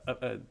this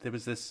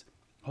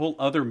whole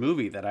other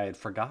movie that I had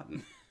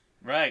forgotten.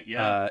 Right.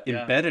 Yeah.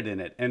 Embedded in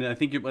it, and I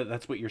think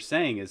that's what you're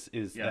saying is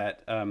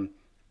that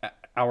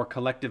our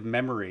collective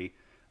memory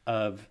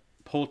of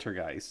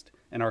Poltergeist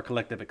and our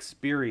collective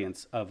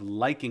experience of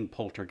liking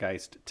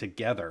Poltergeist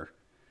together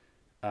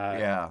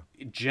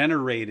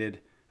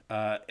generated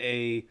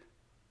a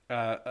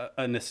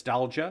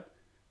nostalgia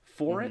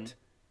for it.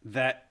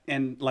 That,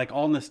 and like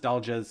all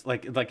nostalgias,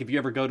 like if you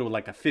ever go to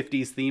like a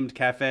 50s themed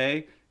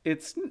cafe,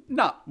 it's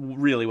not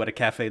really what a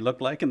cafe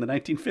looked like in the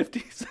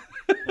 1950s.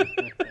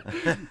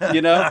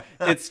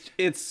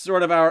 It's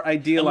sort of our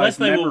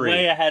idealized memory. Unless they were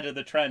way ahead of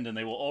the trend and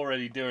they were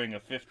already doing a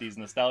 50s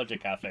nostalgia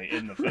cafe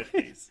in the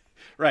 50s.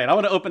 Right. I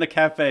want to open a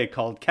cafe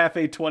called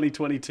Cafe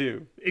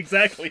 2022.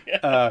 Exactly.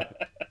 And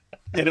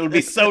it would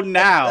be so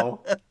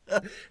now.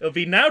 It'll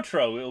be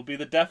nowtro. It'll be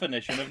the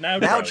definition of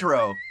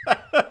nowtro.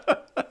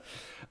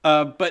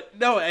 But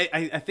no,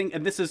 I think,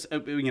 and this is,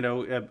 for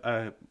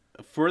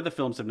the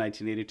films of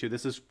 1982,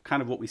 this is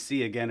kind of what we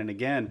see again and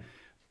again.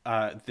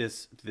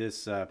 This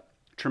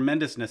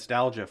tremendous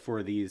nostalgia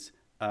for these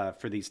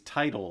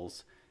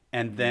titles,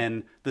 and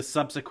then the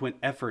subsequent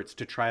efforts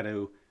to try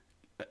to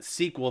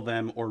sequel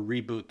them or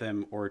reboot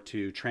them or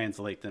to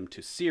translate them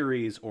to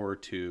series or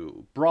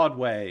to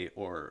Broadway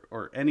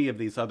or any of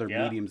these other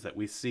mediums that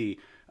we see.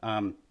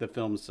 The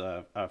films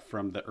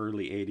from the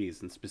early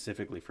 80s and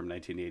specifically from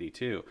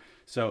 1982.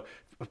 So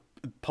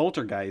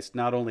Poltergeist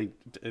not only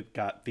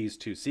got these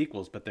two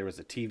sequels, but there was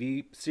a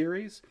TV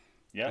series.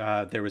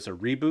 Yeah. There was a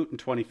reboot in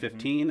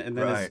 2015. And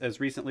then as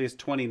recently as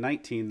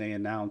 2019, they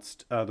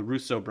announced the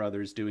Russo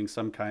brothers doing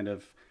some kind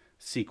of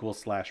sequel /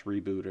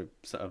 reboot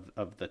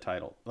of the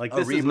title. Like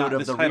this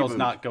title's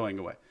not going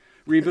away.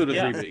 Reboot of the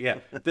reboot. Yeah.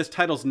 This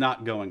title's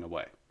not going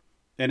away.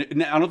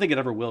 And I don't think it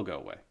ever will go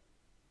away.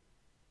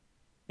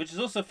 Which is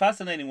also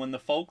fascinating when the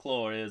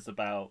folklore is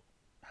about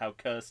how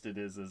cursed it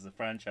is as a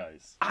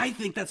franchise. I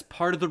think that's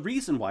part of the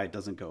reason why it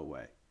doesn't go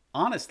away.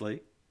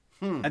 Honestly.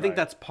 I think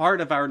that's part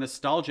of our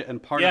nostalgia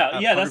and part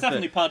of... Yeah, that's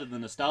definitely part of the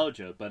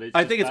nostalgia, but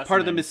I think it's part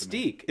of the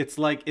mystique. It's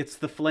like, it's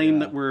the flame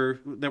that we're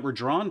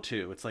drawn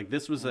to. It's like,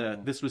 it's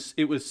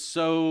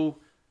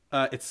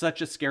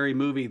such a scary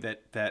movie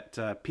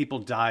that people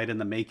died in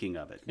the making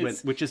of it,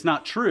 which is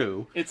not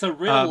true. It's a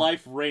real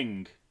life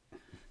Ring.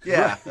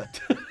 Yeah.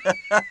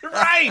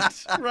 Right.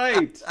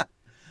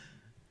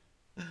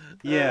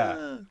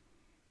 Yeah.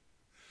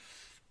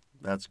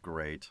 That's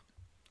great.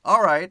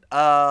 All right.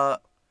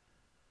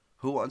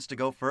 Who wants to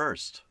go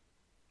first?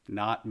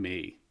 Not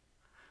me.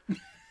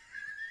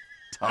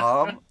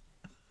 Tom?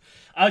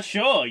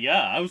 Sure,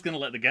 yeah. I was going to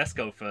let the guest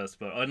go first,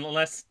 but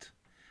unless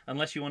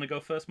you want to go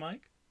first,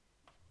 Mike?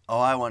 Oh,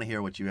 I want to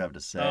hear what you have to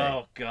say.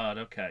 Oh, God,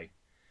 okay.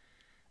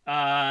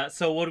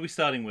 So what are we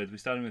starting with? We're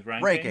starting with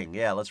ranking? Ranking,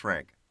 yeah, let's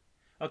rank.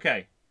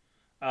 Okay.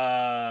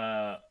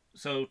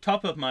 So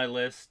top of my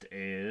list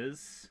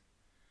is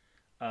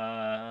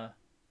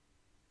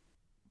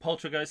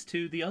Poltergeist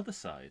 2: The Other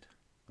Side.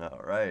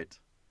 All right.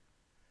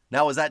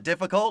 Now, was that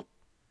difficult?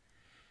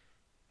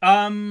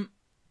 I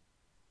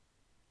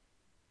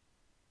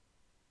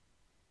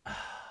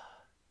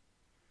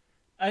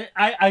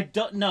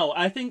don't know.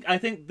 I think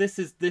this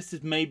is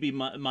maybe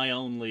my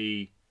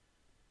only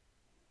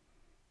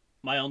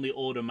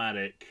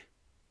automatic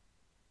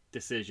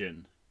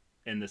decision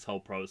in this whole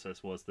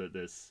process was that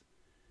this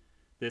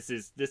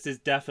is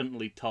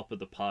definitely top of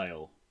the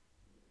pile.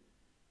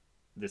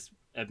 This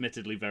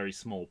admittedly very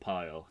small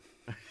pile.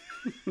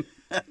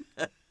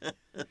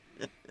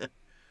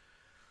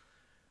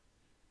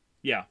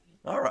 Yeah.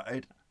 All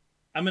right.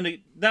 I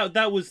mean,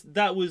 that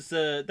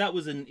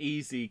was an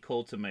easy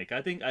call to make.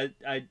 I think I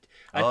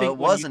think it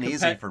wasn't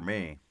easy for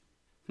me.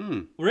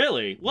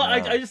 Really? Well,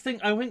 No. I just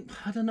think I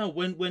don't know,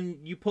 when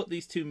you put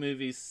these two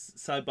movies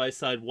side by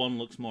side, one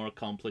looks more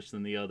accomplished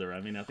than the other.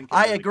 I mean, I think it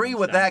I really agree comes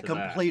with down that to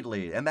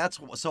completely, and that's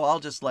so I'll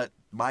just let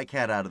my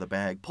cat out of the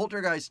bag.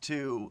 Poltergeist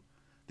 2,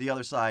 The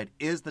Other Side,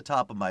 is the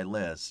top of my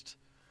list,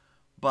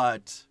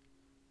 but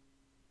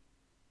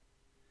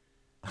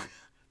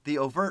the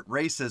overt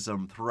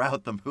racism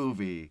throughout the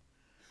movie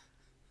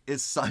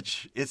is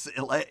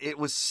it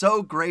was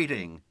so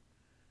grating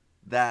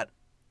that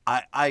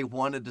I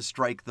wanted to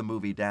strike the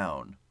movie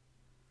down.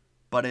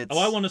 But it's... Oh,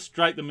 I want to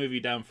strike the movie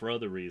down for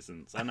other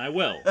reasons, and I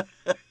will.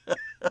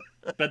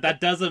 But that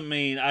doesn't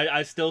mean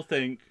I still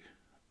think.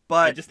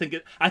 But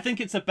I think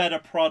it's a better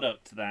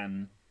product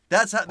than.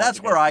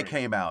 That's where I 3.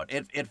 came out.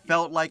 It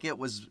felt like it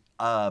was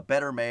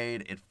better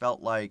made. It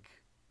felt like,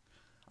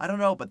 I don't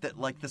know, but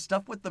the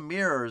stuff with the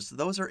mirrors,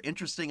 those are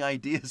interesting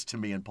ideas to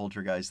me in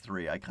Poltergeist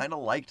 3. I kind of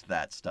liked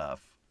that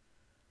stuff.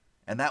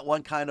 And that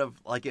one kind of,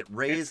 like, it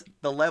raised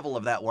the level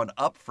of that one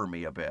up for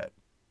me a bit.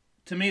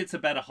 To me, it's a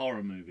better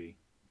horror movie,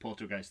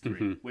 Poltergeist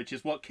 3, which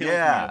is what kills me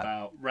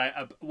about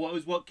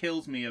what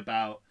kills me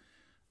about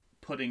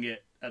putting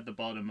it at the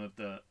bottom of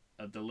the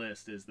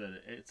list is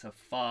that it's a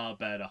far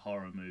better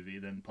horror movie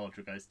than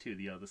Poltergeist 2,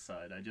 The Other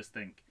Side. I just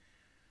think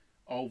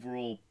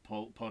overall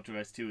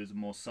Poltergeist 2 is a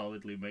more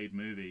solidly made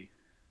movie,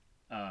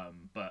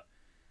 but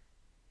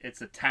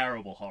it's a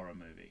terrible horror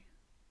movie.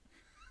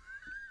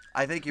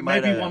 I think you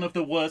might maybe one of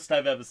the worst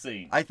I've ever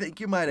seen. I think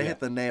you might have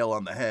hit the nail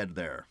on the head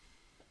there.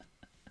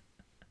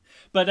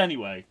 But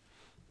anyway,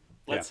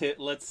 let's hear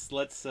from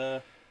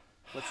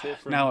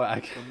Now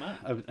from Matt.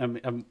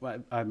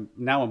 I'm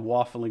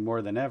waffling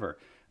more than ever.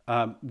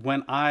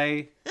 When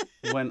I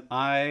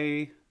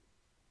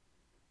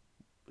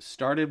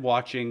started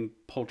watching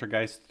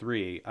Poltergeist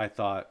 3, I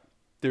thought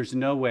there's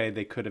no way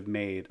they could have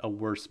made a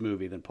worse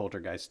movie than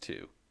Poltergeist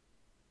 2.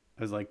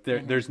 I was like,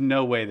 there's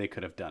no way they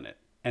could have done it.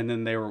 And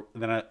then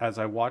as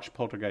I watched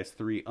Poltergeist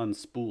 3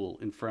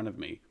 unspool in front of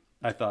me,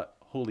 I thought,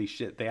 holy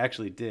shit, they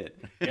actually did.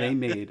 Yeah. They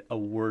made a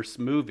worse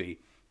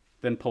movie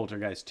than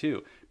Poltergeist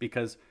 2,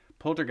 because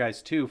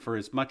Poltergeist 2, for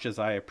as much as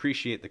I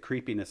appreciate the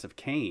creepiness of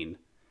Kane,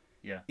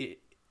 it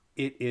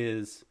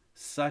is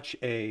such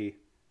a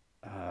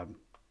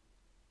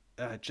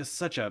just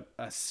such a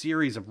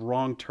series of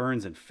wrong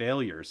turns and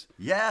failures.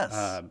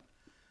 Yes.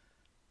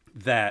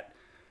 That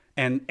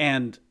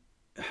and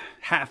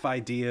half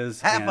ideas.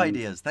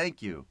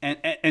 Thank you.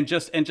 And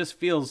just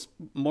feels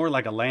more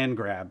like a land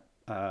grab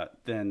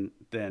than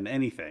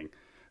anything.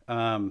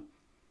 And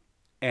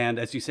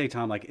as you say,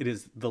 Tom, like, it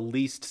is the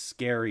least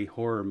scary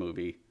horror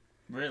movie.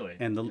 Really?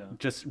 And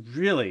just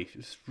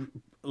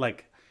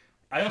like.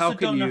 I also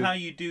don't know how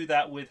you do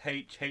that with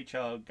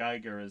H.R.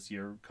 Geiger as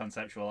your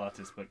conceptual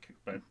artist, but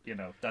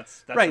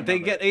that's right. Another... They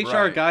get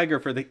H.R. Geiger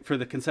for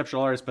the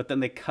conceptual artist, but then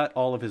they cut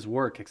all of his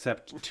work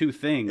except two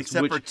things.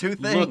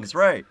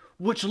 Right?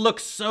 Which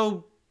looks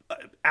so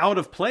out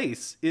of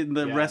place in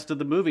the rest of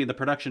the movie, the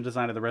production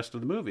design of the rest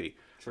of the movie.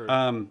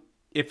 True.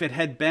 If it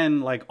had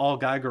been like all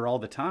Geiger all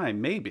the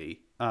time,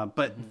 maybe.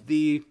 But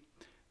the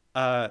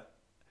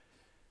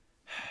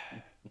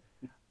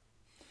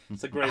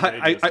it's a great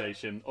radio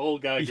station. All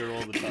Geiger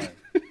all the time.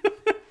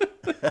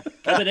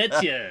 Coming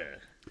at you.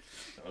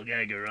 All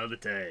Geiger all the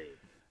time.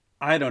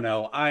 I don't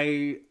know.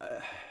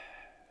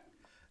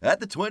 At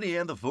the 20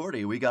 and the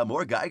 40, we got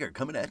more Geiger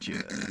coming at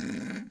you.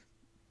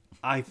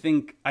 I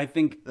think.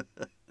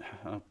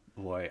 Oh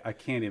boy, I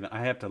can't even.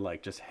 I have to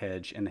just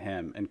hedge and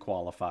hem and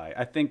qualify.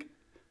 I think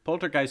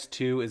Poltergeist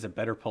 2 is a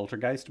better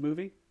Poltergeist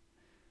movie.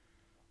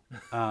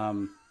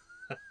 That's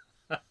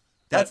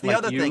the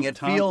other thing. It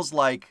Tom? Feels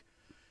like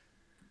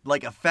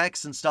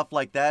effects and stuff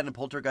like that in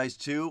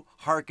Poltergeist 2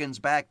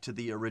 harkens back to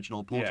the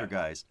original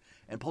Poltergeist.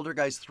 Yeah. And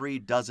Poltergeist 3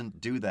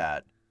 doesn't do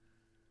that.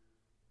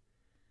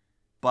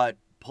 But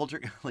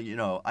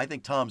I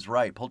think Tom's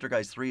right.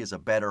 Poltergeist 3 is a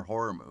better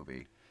horror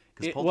movie.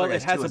 Because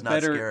Poltergeist 2 is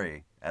not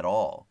scary at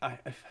all.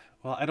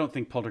 I don't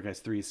think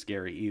Poltergeist 3 is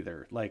scary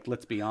either.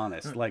 Let's be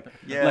honest. But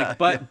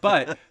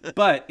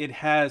it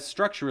has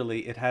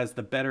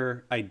the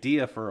better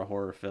idea for a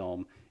horror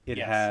film. It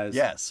has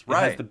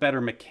the better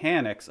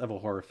mechanics of a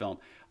horror film.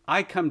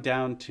 I come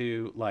down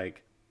to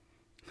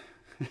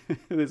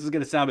this is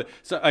going to sound,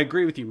 so I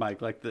agree with you, Mike.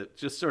 The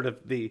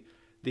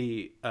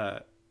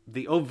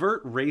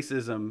overt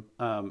racism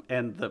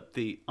and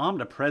the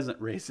omnipresent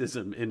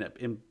racism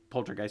in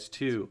Poltergeist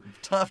 2.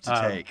 Tough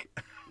to take.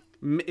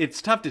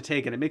 It's tough to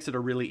take, and it makes it a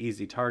really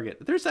easy target.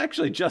 There's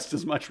actually just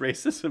as much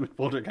racism in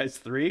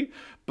Poltergeist 3,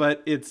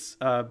 but it's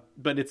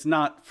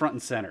not front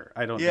and center.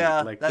 I don't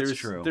think. That's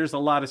true. There's a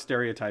lot of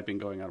stereotyping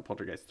going on in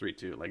Poltergeist 3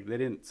 too. They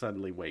didn't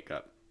suddenly wake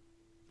up.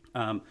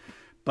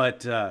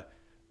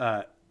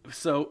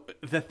 So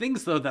the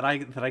things though that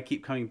I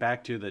keep coming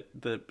back to,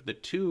 the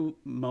two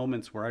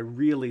moments where I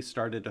really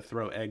started to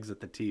throw eggs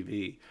at the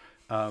TV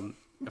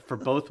for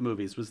both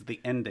movies was the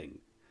ending.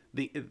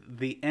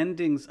 The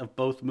endings of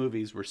both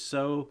movies were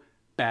so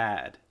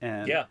bad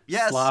and Yeah.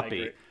 Yes, I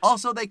sloppy. agree.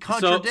 Also, they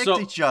contradict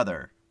each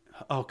other.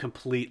 Oh,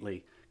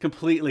 completely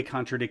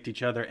contradict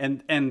each other,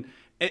 and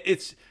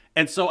it's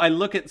and so I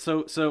look at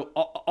so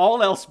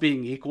all else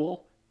being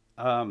equal,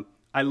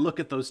 I look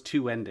at those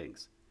two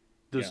endings,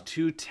 those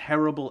two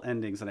terrible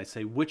endings, and I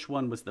say which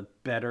one was the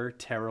better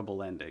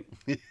terrible ending.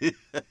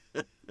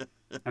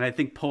 And I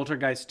think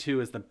Poltergeist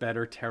 2 is the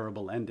better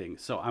terrible ending,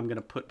 so I'm going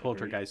to put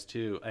Poltergeist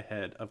 2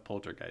 ahead of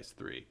Poltergeist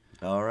 3.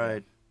 All right.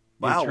 In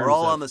Wow, we're terms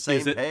all of, on the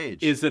same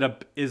page. Is it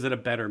a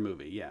better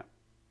movie? Yeah.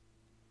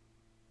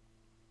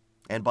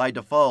 And by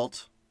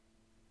default,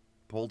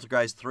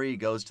 Poltergeist 3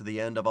 goes to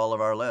the end of all of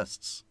our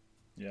lists.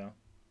 Yeah.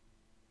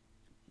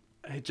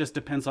 It just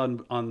depends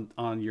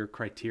on your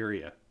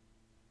criteria.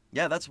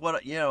 Yeah, that's what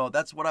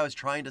I was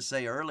trying to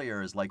say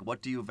earlier is like,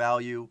 what do you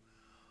value?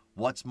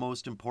 What's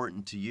most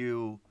important to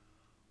you?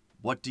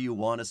 What do you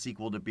want a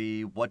sequel to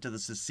be? What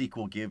does the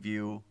sequel give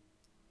you?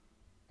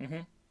 Mm-hmm.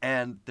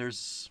 And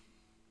there's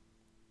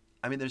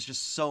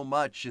just so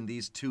much in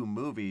these two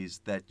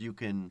movies that you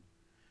can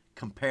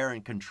compare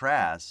and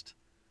contrast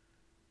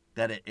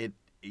that it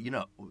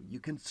you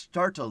can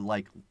start to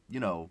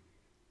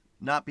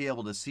not be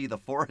able to see the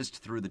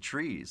forest through the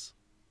trees.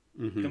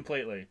 Mm-hmm.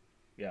 Completely.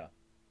 Yeah.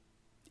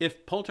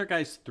 If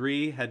Poltergeist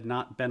 3 had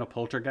not been a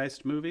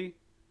Poltergeist movie,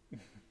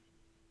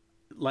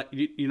 like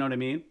you know what I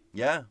mean?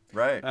 Yeah,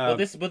 right. Well,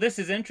 this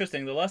is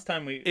interesting. The last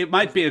time it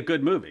might be a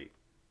good movie.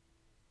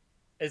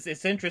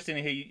 It's interesting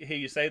to hear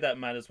you say that,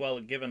 Matt, as well,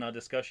 given our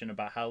discussion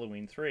about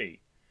Halloween 3.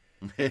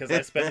 Because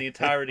I spent the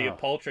entirety of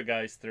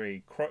Poltergeist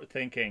 3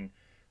 thinking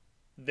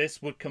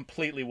this would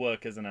completely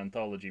work as an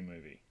anthology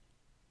movie.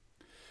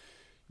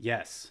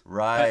 Yes.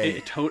 Right.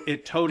 It totally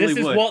would. This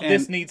is what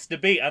this needs to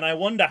be. And I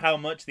wonder how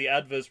much the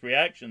adverse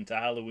reaction to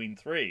Halloween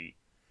 3,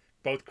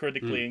 both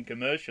critically and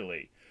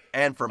commercially,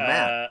 and for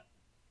Matt,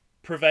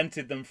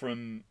 prevented them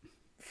from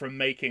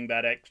making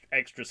that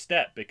extra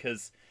step,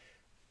 because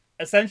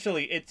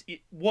essentially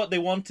what they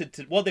want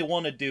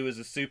to do is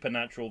a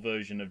supernatural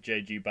version of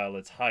J.G.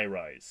 Ballard's High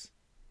Rise,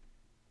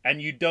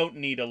 and you don't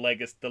need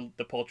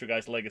the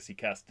Poltergeist legacy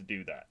cast to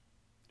do that.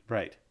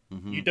 Right.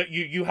 Mm-hmm.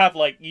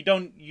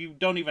 You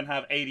don't even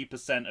have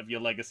 80% of your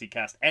legacy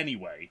cast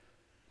anyway.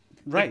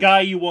 Right. The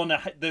guy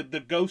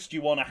the ghost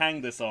you want to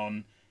hang this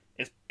on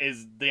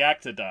is the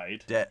actor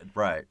died.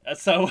 Right.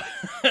 So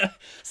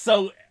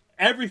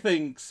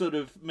everything sort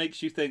of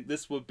makes you think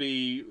this would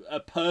be a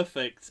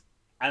perfect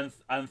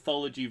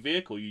anthology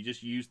vehicle. You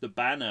just use the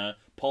banner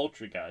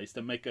Poltergeist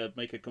and make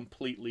a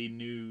completely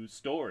new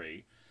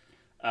story.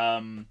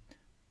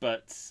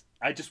 But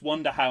I just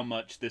wonder how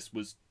much this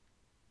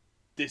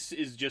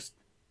is just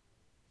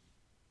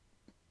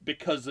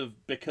because of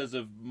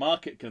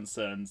market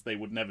concerns. They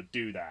would never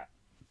do that.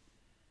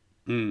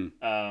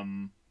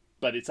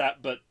 But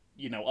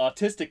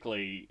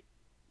artistically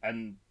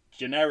and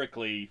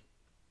generically,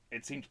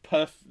 it seems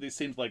perfect. It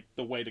seems like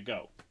the way to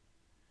go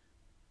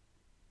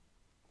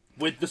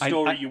with the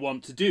story you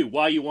want to do.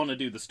 Why you want to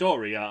do the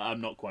story,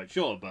 I'm not quite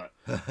sure. But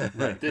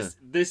right.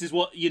 this is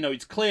what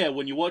it's clear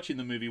when you're watching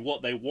the movie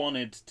what they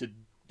wanted to,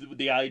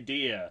 the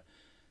idea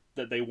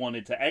that they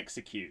wanted to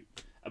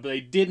execute, but they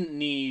didn't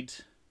need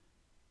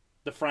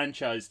the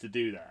franchise to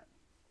do that.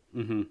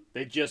 Mm-hmm.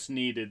 They just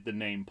needed the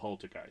name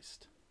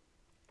Poltergeist.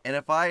 And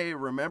if I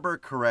remember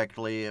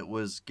correctly, it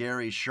was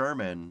Gary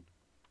Sherman,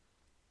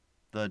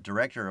 the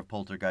director of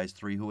Poltergeist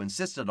 3, who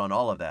insisted on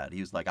all of that. He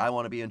was like, I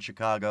want to be in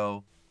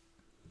Chicago.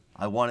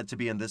 I want it to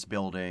be in this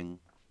building.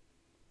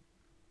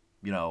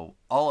 All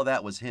of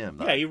that was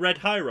him. Yeah, he read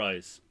High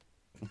Rise.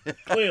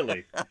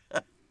 Clearly.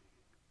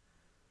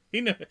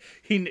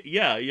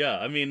 Yeah.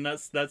 I mean,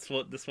 that's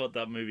what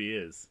that movie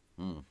is.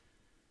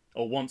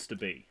 Or wants to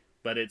be.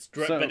 But it's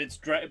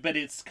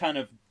kind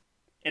of,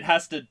 it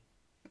has to,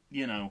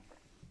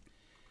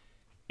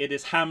 it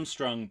is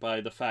hamstrung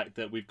by the fact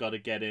that we've got to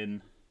get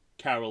in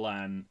Carol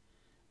Ann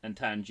and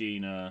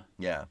Tangina.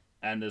 Yeah.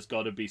 And there's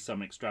got to be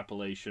some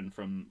extrapolation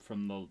from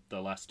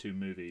the last two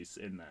movies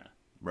in there.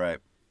 Right.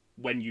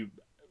 When you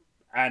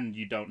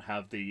don't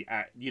have the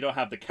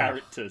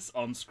characters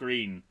on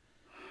screen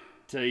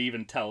to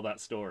even tell that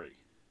story.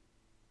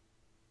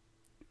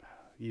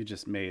 You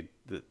just made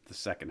the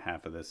second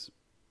half of this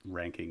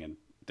ranking and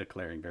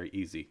declaring very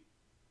easy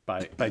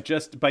by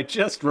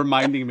just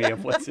reminding me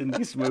of what's in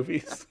these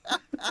movies.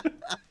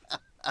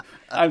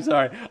 I'm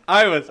sorry.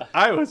 I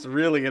was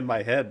really in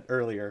my head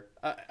earlier.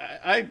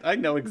 I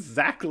know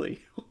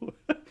exactly.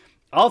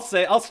 I'll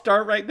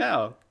start right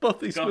now. Both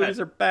these movies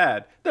are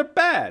bad. They're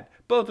bad.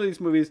 Both of these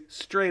movies,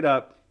 straight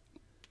up,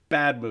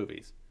 bad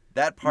movies.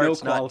 That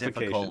part's not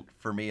difficult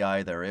for me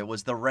either. It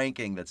was the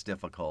ranking that's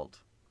difficult.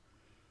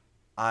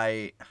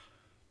 I'm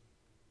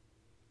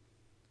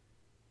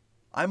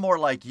more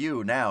like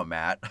you now,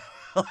 Matt.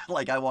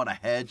 Like I want to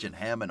hedge and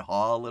hem and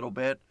haw a little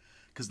bit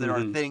because there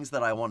are things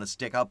that I want to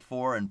stick up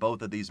for in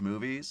both of these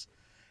movies.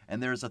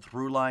 And there's a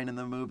through line in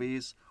the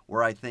movies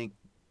where I think,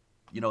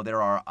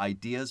 there are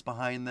ideas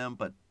behind them.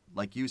 But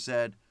like you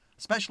said,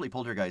 especially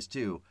Poltergeist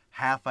 2,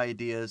 half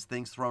ideas,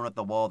 things thrown at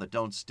the wall that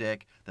don't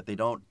stick, that they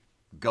don't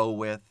go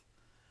with.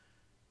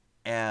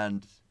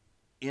 And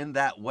in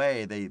that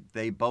way,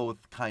 they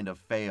both kind of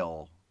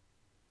fail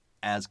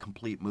as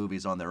complete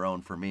movies on their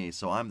own for me.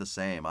 So I'm the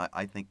same.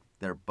 I think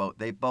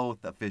they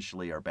both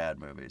officially are bad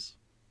movies.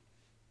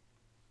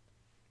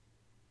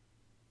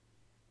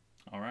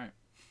 All right.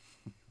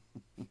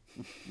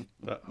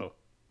 Uh-oh.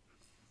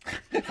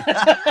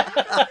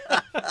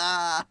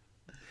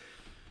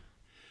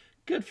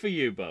 Good for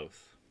you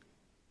both.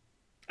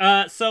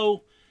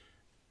 So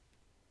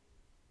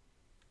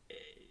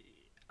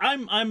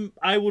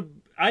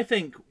I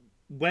think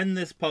when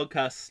this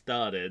podcast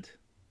started,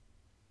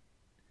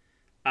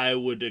 I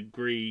would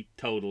agree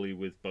totally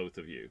with both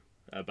of you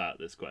about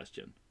this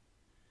question.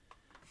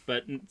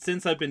 But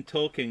since I've been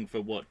talking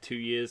for 2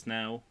 years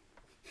now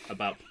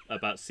about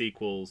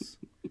sequels,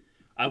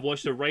 I've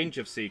watched a range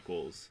of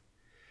sequels.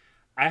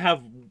 I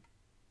have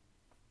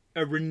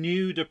a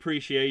renewed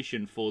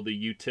appreciation for the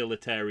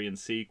utilitarian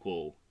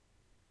sequel.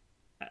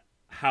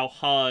 How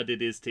hard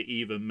it is to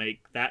even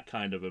make that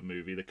kind of a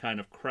movie, the kind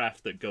of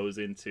craft that goes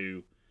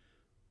into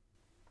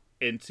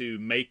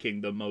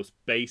making the most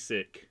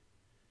basic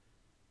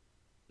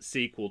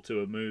sequel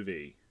to a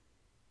movie.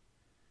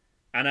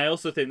 And I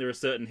also think there are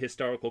certain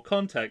historical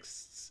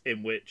contexts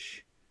in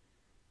which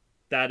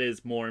that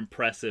is more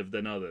impressive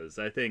than others.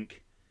 I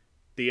think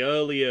the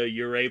earlier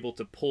you're able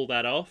to pull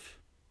that off,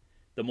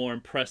 the more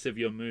impressive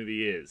your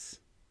movie is.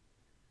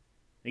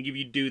 I think if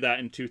you do that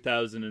in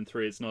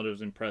 2003, it's not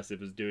as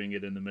impressive as doing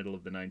it in the middle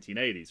of the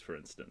 1980s, for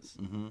instance.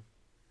 Mm-hmm.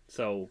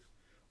 So,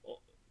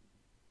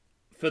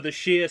 for the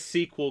sheer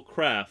sequel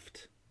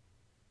craft,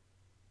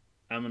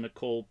 I'm going to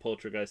call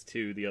Poltergeist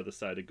 2 The Other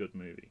Side a good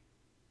movie.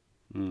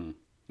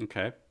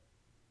 Okay.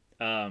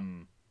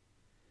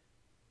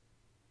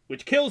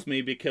 Which kills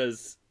me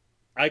because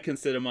I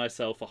consider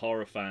myself a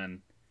horror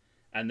fan,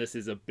 and this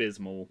is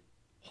abysmal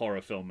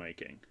horror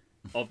filmmaking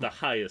of the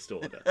highest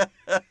order.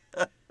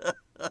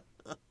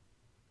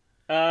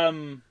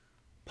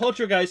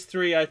 Poltergeist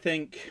 3, I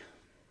think...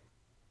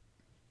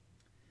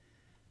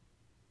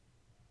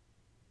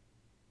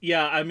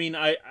 Yeah, I mean,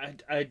 I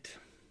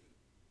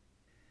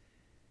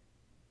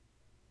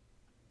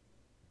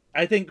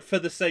think for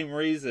the same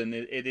reason,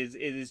 it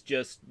is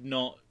just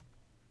not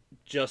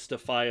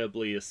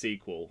justifiably a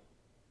sequel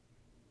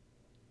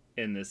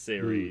in this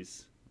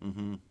series.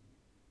 Mm-hmm.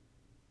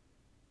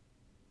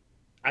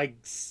 I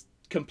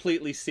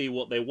completely see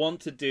what they want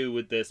to do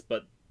with this,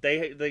 but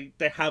they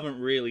haven't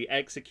really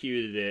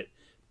executed it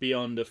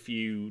beyond a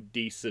few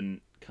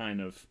decent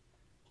kind of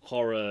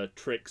horror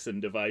tricks and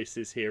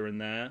devices here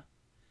and there.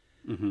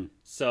 Mm-hmm.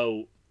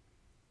 So,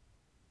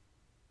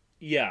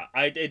 yeah,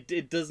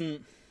 it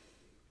doesn't.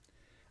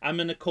 I'm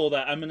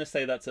gonna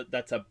say that's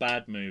a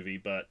bad movie,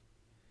 but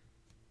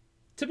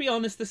to be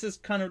honest, this is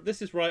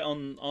right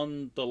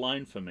on the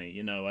line for me.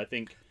 You know, I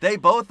think They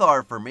both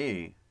are for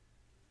me.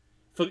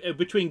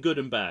 between good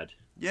and bad.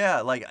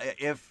 Yeah, like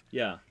if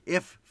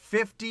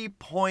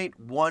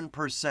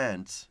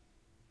 50.1%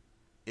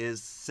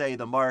 is, say,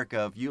 the mark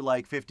of you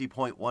like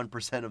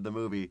 50.1% of the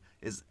movie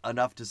is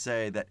enough to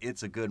say that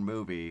it's a good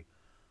movie,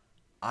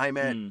 I'm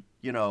at, I'm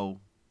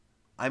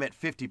at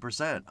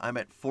 50%. I'm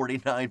at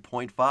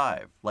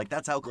 49.5. Like,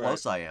 that's how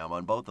close I am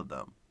on both of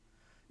them.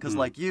 Because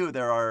like you,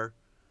 there are...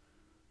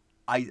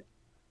 I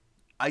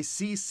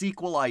see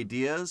sequel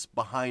ideas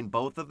behind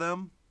both of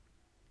them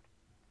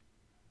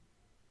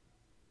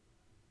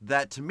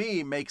that, to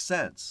me, make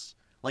sense.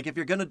 Like, if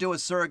you're going to do a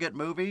surrogate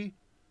movie,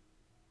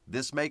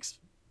 this makes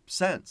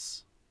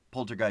sense.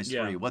 Poltergeist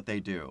 3, what they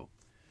do.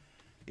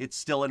 It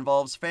still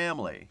involves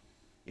family.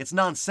 It's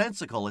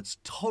nonsensical. It's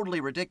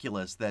totally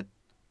ridiculous that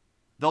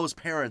those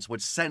parents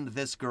would send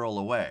this girl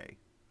away.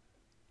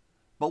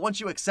 But once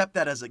you accept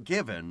that as a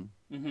given,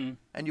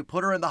 and you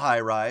put her in the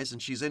high-rise,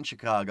 and she's in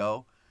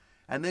Chicago,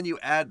 and then you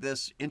add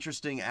this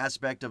interesting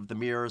aspect of the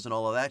mirrors and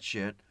all of that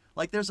shit,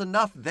 like, there's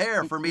enough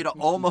there for me to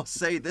almost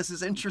say this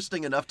is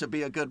interesting enough to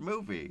be a good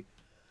movie.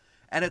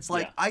 And it's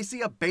like, I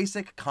see a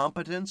basic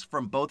competence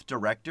from both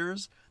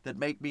directors that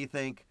make me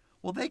think,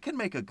 well, they can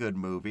make a good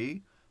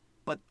movie,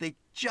 but they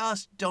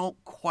just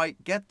don't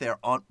quite get there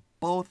on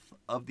both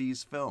of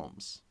these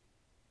films.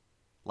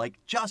 Like,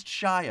 just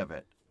shy of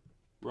it.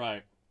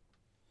 Right.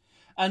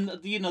 And,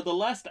 the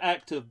last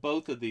act of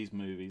both of these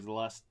movies, the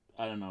last,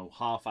 I don't know,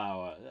 half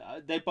hour,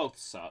 they both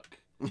suck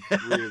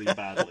really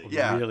badly.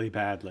 Really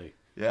badly.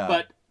 Yeah.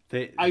 But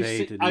I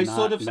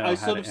sort of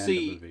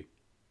see,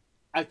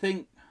 I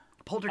think...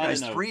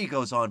 Poltergeist 3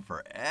 goes on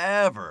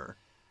forever.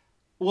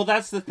 Well,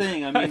 that's the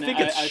thing. I mean, I think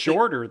it's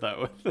shorter,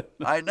 though.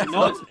 I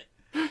know.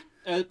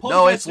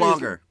 No, it's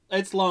longer.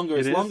 It's longer.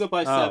 It's longer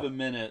by 7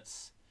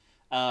 minutes.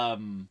 But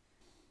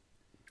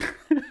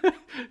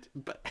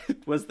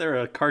was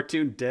there a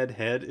cartoon dead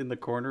head in the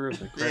corner of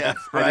the credits? Yeah,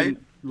 right.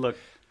 Look,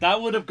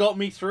 that would have got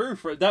me through.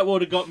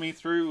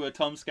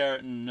 Tom Skerritt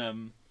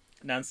and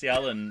Nancy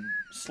Allen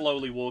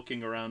slowly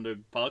walking around a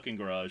parking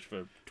garage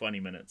for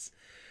 20 minutes.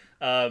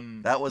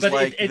 That was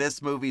like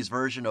this movie's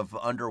version of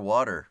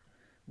Underwater.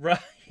 Right,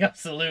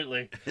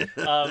 absolutely.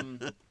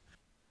 But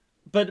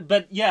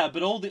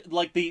all the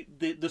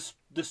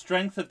the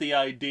strength of the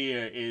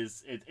idea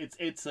is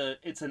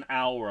it's an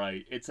hour.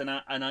 It's an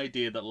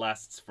idea that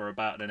lasts for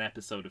about an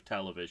episode of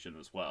television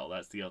as well.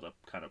 That's the other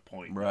kind of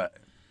point. Right.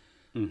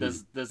 Mm-hmm.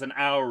 There's an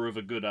hour of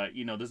a good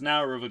there's an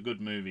hour of a good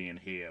movie in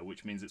here,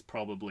 which means it's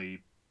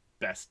probably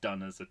best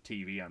done as a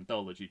TV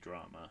anthology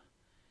drama.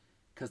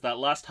 Because that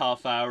last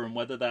half hour, and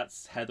whether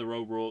that's Heather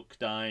O'Rourke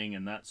dying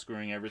and that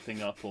screwing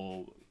everything up,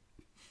 or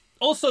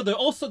also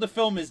the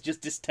film is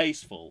just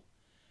distasteful.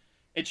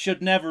 It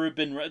should never have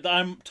been.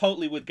 I'm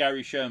totally with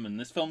Gary Sherman.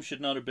 This film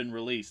should not have been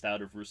released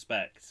out of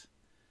respect.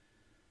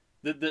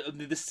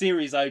 The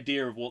series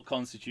idea of what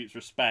constitutes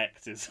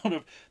respect is sort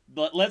of,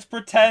 let's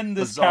pretend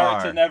this bizarre.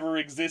 Character never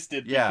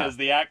existed because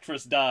the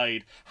actress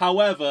died.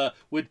 However,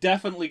 we're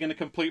definitely going to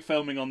complete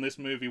filming on this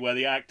movie where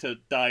the actor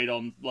died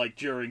on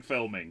during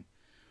filming.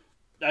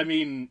 I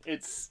mean,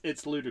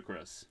 it's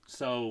ludicrous.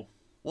 So,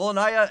 well, and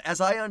as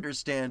I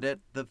understand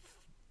it,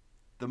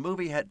 the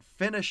movie had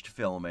finished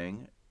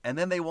filming, and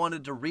then they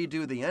wanted to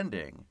redo the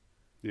ending.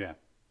 Yeah.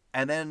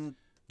 And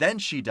then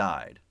she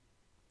died.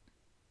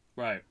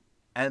 Right.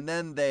 And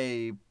then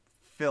they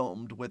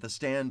filmed with a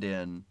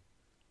stand-in.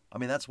 I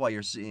mean, that's why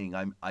you're seeing,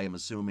 I am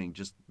assuming,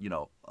 just,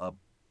 a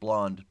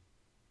blonde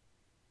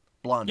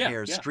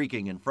hair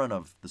streaking in front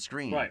of the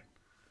screen. Right.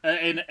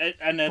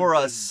 And then for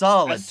a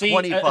solid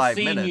 25 a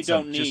scene minutes. You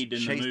don't need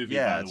in the movie.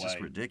 Yeah, by the it's way.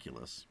 just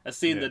ridiculous. A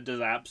scene that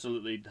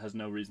absolutely has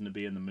no reason to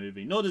be in the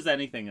movie. Nor does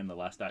anything in the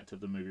last act of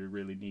the movie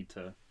really need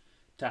to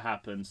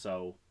happen.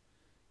 So,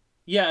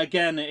 yeah,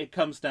 again, it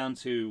comes down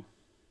to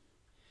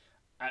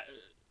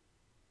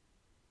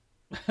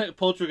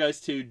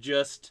Poltergeist 2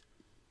 just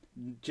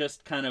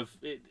kind of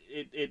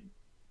it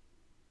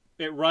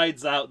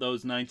rides out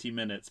those 90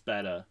 minutes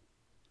better.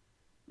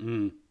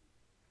 Mm.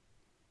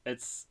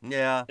 It's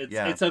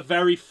a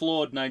very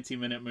flawed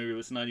 90-minute movie.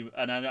 It's 90,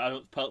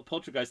 and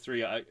Poltergeist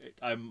 3.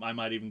 I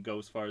might even go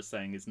as far as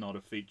saying it's not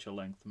a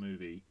feature-length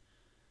movie.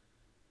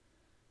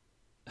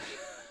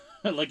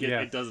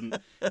 It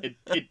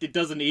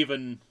doesn't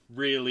even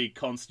really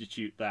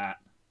constitute that.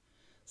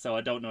 So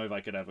I don't know if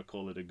I could ever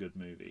call it a good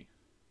movie.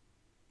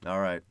 All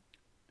right.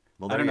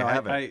 Well, I there don't know.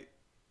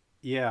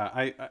 you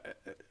have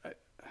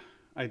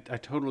it. I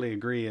totally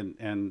agree.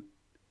 And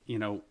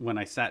when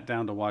I sat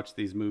down to watch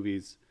these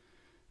movies,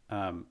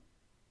 my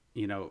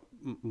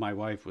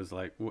wife was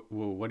like, "Well,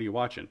 what are you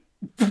watching?"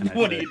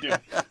 What are you doing?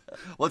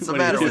 What's the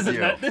matter with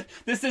you?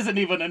 This isn't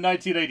even a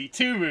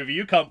 1982 movie.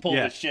 You can't pull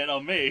this shit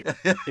on me.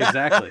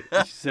 Exactly.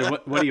 She said,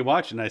 "What are you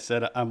watching?" I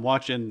said, "I'm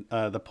watching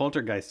the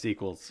Poltergeist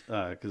sequels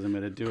because I'm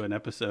going to do an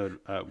episode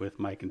with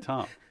Mike and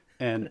Tom."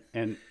 And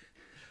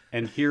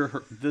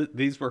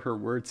these were her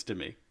words to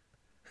me.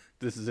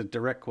 This is a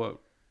direct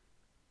quote.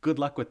 "Good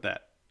luck with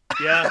that."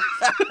 Yeah.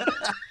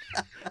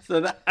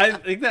 So I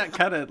think that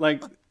kind of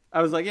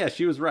I was like, yeah,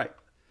 she was right.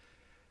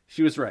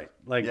 She was right.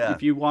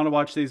 If you want to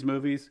watch these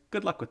movies,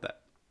 good luck with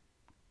that.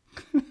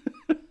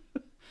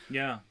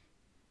 Yeah.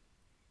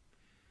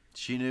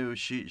 She knew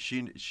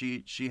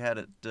she had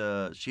it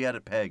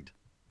pegged.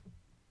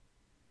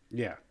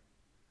 Yeah.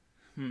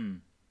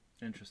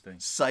 Interesting.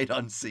 Sight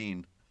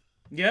unseen.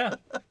 Yeah.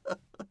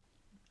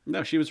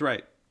 No, she was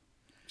right.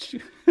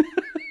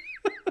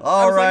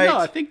 All right. No,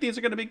 I think these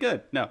are going to be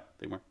good. No,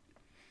 they weren't.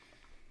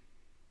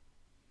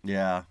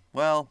 Yeah.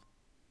 Well,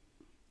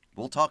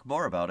 we'll talk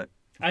more about it.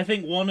 I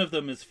think one of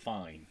them is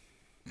fine.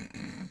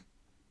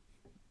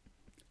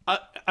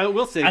 I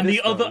will say, and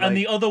the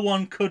other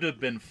one could have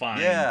been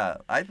fine. Yeah,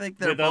 I think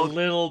they're with both a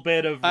little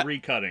bit of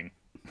recutting.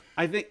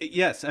 I think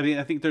yes. I mean,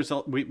 I think there's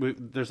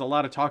a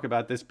lot of talk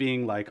about this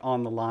being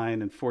on the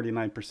line and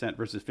 49%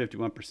 versus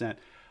 51%.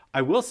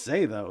 I will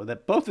say though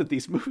that both of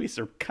these movies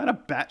are kind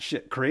of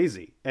batshit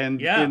crazy, and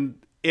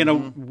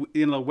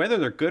whether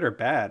they're good or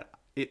bad,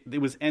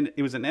 it was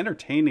an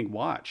entertaining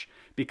watch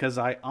because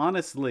I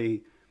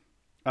honestly,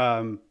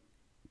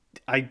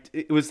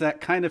 it was that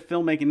kind of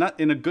filmmaking, not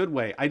in a good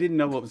way. I didn't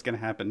know what was going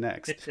to happen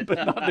next,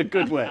 but not in a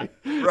good way.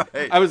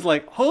 Right. I was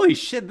like, holy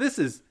shit, this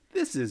is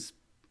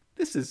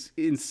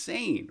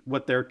insane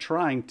what they're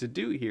trying to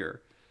do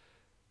here.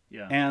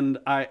 Yeah. And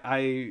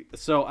I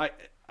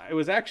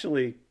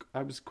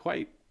was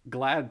quite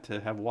glad to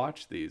have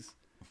watched these,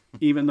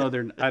 even though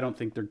I don't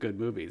think they're good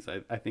movies. I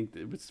think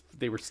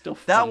they were still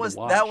fun to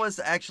watch. That was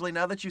actually,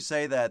 now that you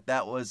say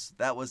that was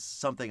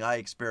something I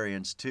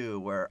experienced too,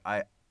 where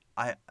I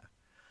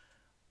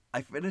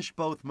finished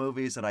both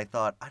movies and I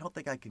thought, I don't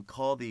think I can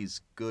call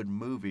these good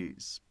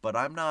movies, but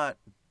I'm not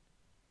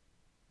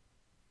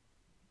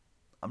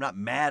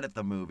mad at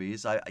the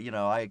movies.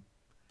 I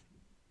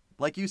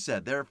like you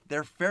said,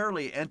 they're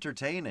fairly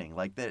entertaining.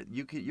 Like that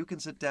you can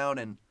sit down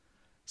and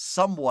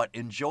somewhat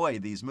enjoy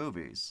these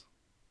movies.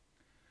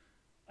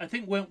 I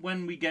think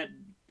when we get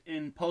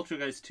in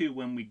Poltergeist 2,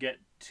 when we get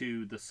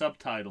to the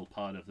subtitle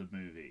part of the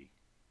movie,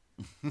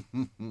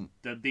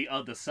 the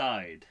other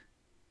side,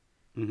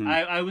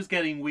 I was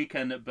getting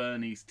Weekend at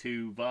Bernie's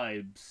 2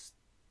 vibes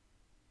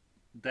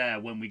there.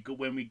 When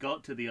we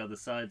got to the other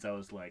sides, I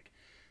was like,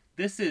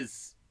 this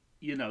is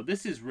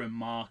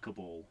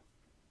remarkable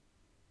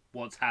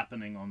what's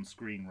happening on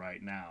screen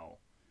right now.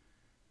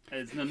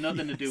 It's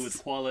nothing to do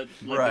with quality.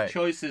 Like Right. the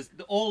choices,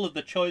 all of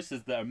the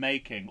choices that are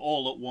making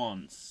all at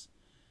once.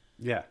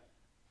 Yeah.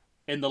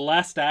 In the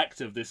last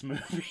act of this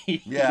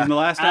movie, Yeah. In the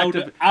last act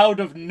of out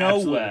of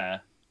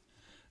nowhere,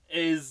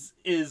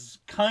 is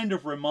kind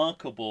of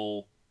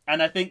remarkable,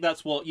 and I think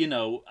that's what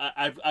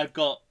I've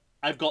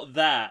got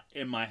that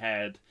in my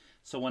head.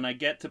 So when I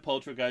get to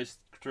Poltergeist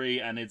 3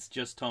 and it's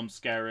just Tom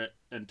Skerritt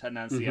and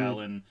Nancy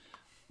Allen,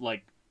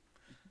 like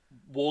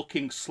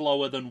walking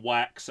slower than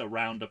wax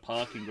around a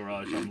parking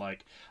garage, I'm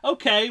like,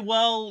 okay,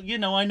 well,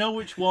 I know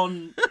which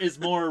one is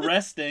more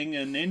arresting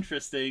and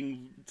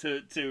interesting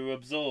to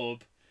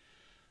absorb.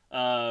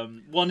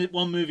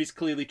 One movie's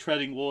clearly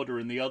treading water,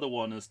 and the other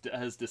one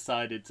has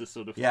decided to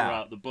sort of throw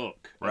out the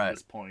book at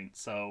this point.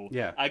 So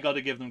I got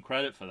to give them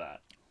credit for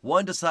that.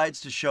 One decides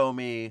to show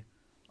me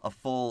a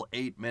full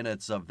 8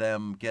 minutes of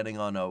them getting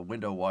on a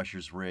window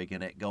washer's rig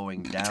and it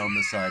going down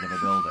the side of a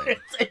building. It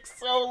takes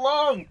so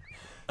long.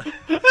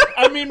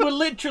 I mean, we're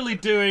literally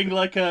doing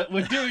like a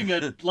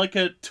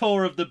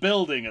tour of the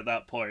building at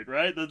that point,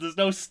 right? There's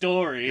no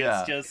story. Yeah.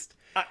 It's just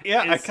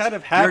I kind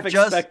of have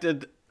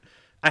expected.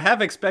 I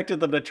have expected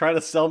them to try to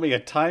sell me a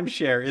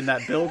timeshare in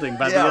that building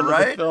by the end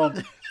of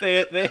the film.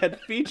 They had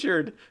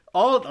featured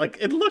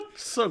it looked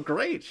so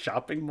great.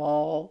 Shopping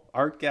mall,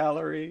 art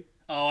gallery.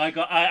 Oh,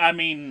 I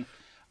mean,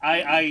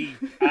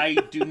 I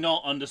do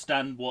not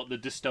understand what the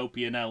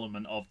dystopian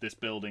element of this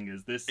building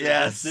is.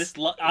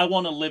 I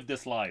want to live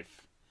this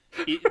life.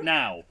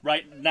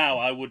 Right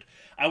now,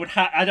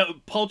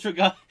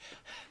 Poltergeist.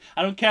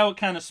 I don't care what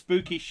kind of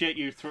spooky shit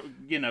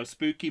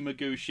spooky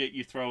Magoo shit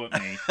you throw at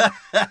me.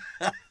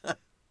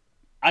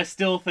 I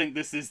still think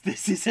this is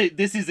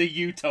a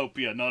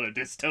utopia, not a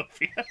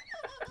dystopia.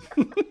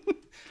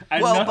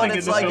 And nothing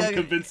in the film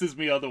convinces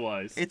me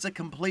otherwise. It's a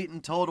complete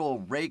and total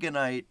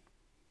Reaganite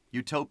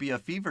utopia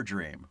fever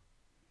dream.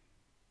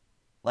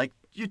 Like,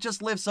 you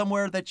just live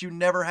somewhere that you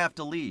never have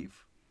to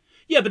leave.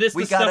 Yeah, but it's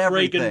the stuff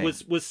everything.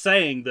 Reagan was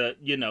saying that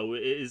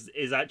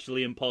is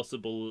actually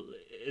impossible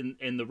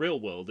in the real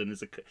world, and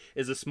is a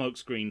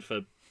smokescreen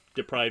for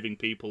depriving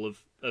people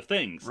of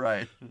things.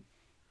 Right.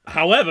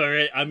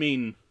 However, I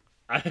mean,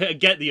 I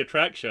get the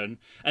attraction,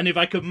 and if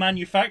I could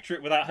manufacture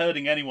it without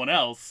hurting anyone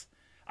else,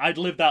 I'd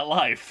live that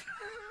life.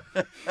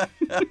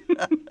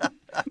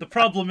 The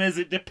problem is,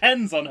 it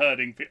depends on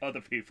hurting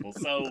other people,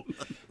 so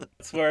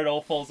that's where it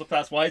all falls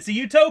apart. That's why it's a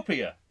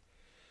utopia.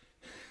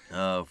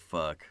 Oh,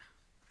 fuck.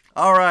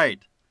 All right.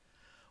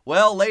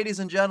 Well, ladies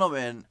and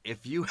gentlemen,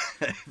 if you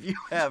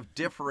have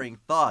differing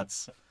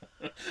thoughts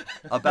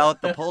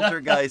about the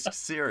Poltergeist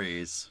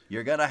series,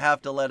 you're going to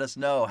have to let us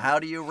know. How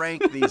do you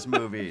rank these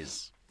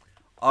movies?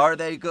 Are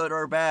they good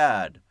or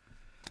bad?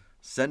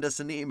 Send us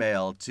an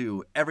email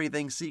to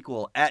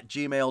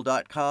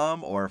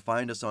everythingsequel@gmail.com or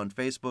find us on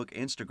Facebook,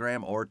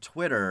 Instagram, or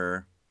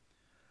Twitter.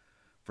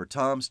 For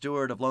Tom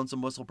Stewart of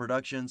Lonesome Whistle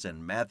Productions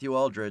and Matthew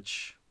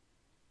Aldrich,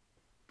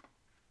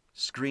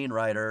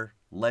 screenwriter,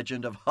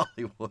 legend of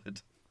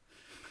Hollywood,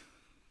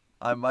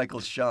 I'm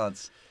Michael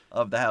Shantz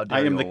of the How Dare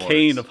I am You the Awards.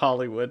 Kane of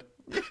Hollywood.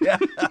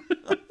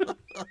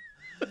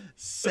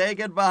 Say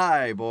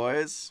goodbye,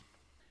 boys.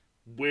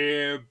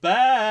 We're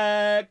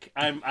back.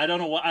 I don't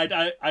know what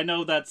I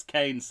know that's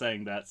Kane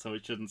saying that, so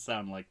it shouldn't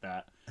sound like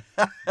that.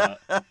 But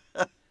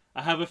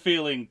I have a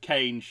feeling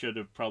Kane should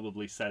have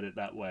probably said it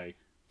that way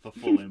for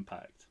full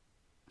impact.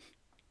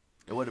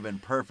 It would have been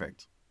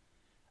perfect.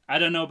 I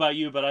don't know about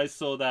you, but I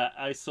saw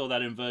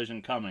that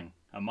inversion coming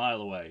a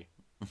mile away.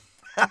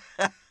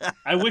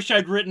 I wish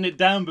I'd written it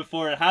down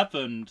before it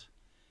happened,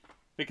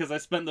 because I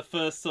spent the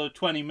first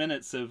 20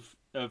 minutes of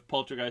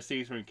Poltergeist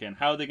thinking,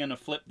 how are they going to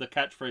flip the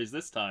catchphrase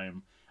this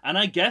time? And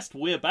I guessed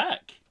we're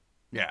back.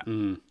 Yeah.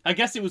 I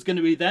guess it was going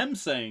to be them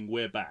saying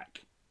we're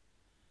back,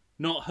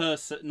 not her.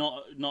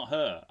 Not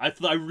her.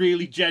 I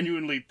really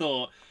genuinely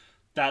thought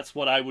that's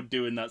what I would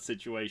do in that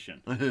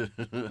situation. Oh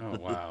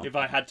wow! If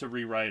I had to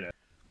rewrite it.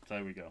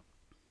 There we go.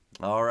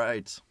 All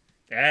right.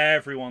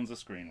 Everyone's a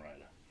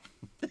screenwriter.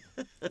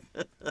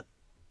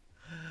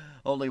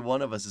 Only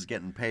one of us is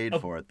getting paid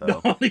for it,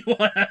 though. Only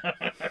one.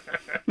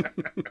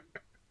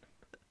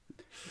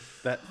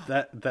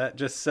 That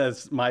just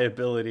says my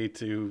ability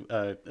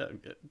to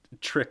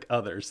trick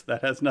others.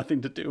 That has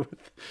nothing to do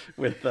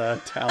with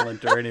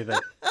talent or anything.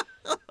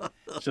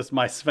 It's just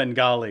my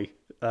Svengali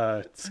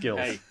skills.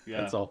 Hey,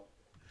 yeah. That's all.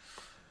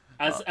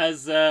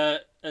 As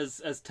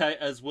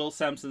Will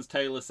Sampson's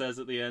Taylor says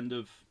at the end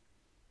of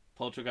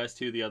Poltergeist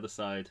 2: The Other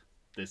Side,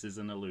 this is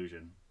an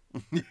illusion.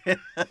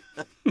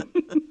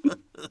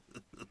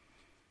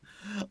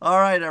 All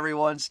right,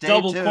 everyone. Stay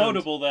Double tuned.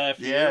 quotable there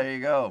for you. Yeah, there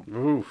you go.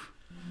 Oof.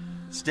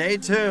 Stay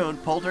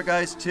tuned.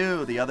 Poltergeist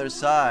 2: The Other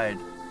Side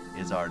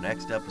is our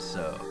next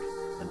episode.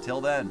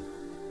 Until then.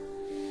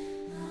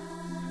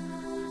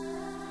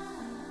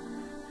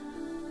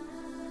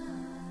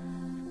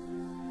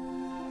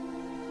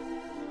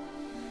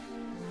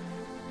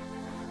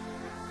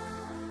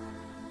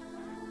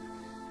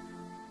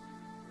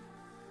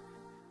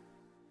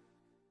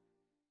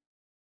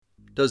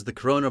 Does the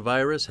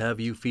coronavirus have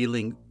you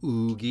feeling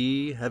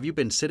oogie? Have you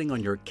been sitting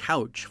on your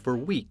couch for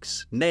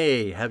weeks?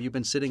 Nay, have you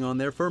been sitting on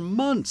there for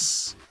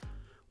months?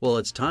 Well,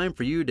 it's time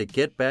for you to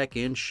get back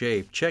in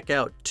shape. Check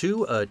out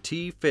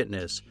 2AT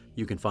Fitness.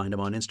 You can find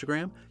them on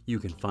Instagram. You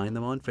can find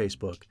them on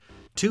Facebook.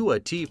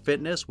 2AT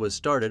Fitness was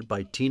started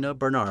by Tina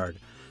Bernard.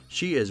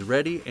 She is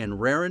ready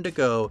and raring to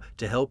go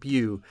to help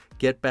you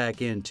get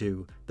back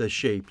into the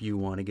shape you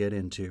want to get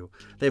into.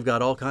 They've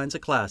got all kinds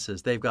of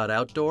classes. They've got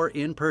outdoor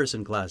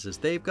in-person classes.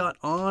 They've got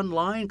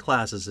online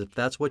classes if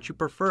that's what you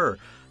prefer.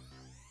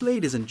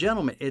 Ladies and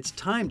gentlemen, it's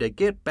time to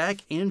get back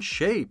in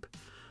shape.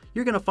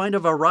 You're going to find a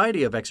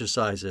variety of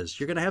exercises.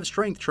 You're going to have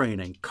strength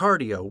training,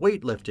 cardio,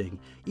 weightlifting,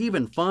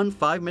 even fun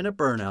 5-minute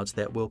burnouts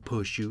that will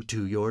push you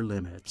to your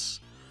limits.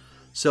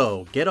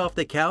 So get off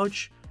the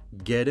couch,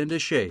 get into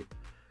shape.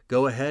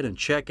 Go ahead and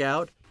check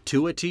out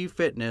 2AT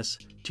Fitness.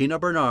 Tina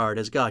Bernard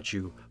has got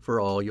you for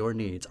all your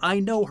needs. I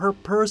know her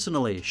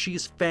personally.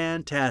 She's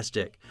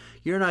fantastic.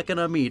 You're not going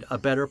to meet a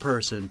better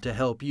person to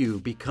help you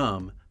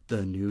become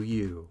the new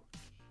you.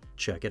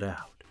 Check it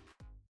out.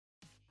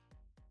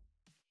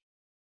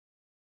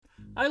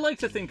 I like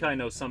to think I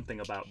know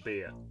something about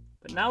beer,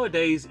 but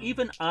nowadays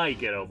even I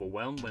get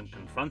overwhelmed when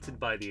confronted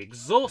by the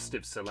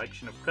exhaustive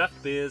selection of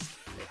craft beers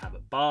they have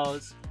at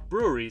bars,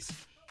 breweries,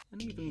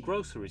 and even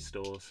grocery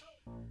stores.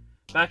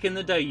 Back in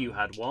the day you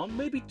had one,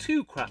 maybe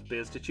 2 craft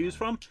beers to choose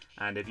from,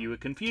 and if you were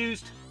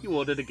confused, you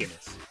ordered a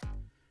Guinness.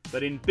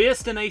 But in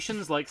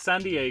beerstinations like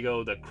San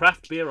Diego, the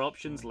craft beer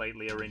options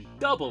lately are in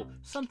double,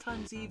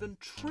 sometimes even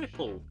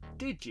triple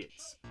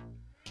digits.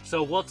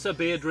 So what's a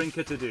beer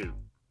drinker to do?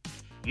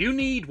 You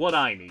need what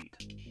I need,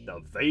 the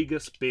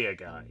Vegas Beer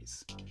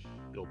Guys.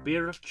 Your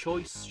beer of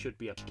choice should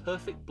be a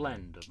perfect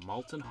blend of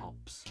malt and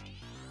hops.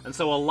 And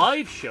so a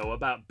live show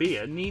about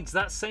beer needs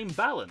that same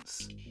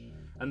balance.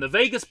 And the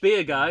Vegas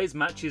Beer Guys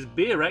matches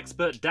beer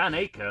expert Dan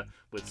Aker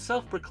with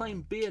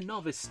self-proclaimed beer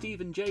novice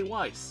Stephen J.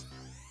 Weiss.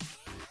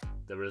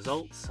 The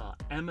results are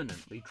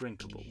eminently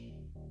drinkable.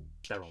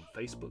 They're on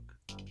Facebook,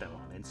 they're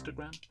on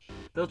Instagram.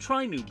 They'll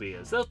try new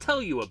beers, they'll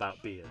tell you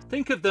about beer.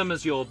 Think of them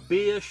as your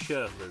beer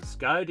Sherpas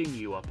guiding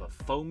you up a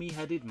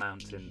foamy-headed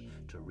mountain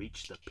to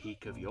reach the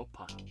peak of your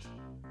pint.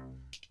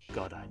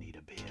 God, I need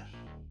a beer.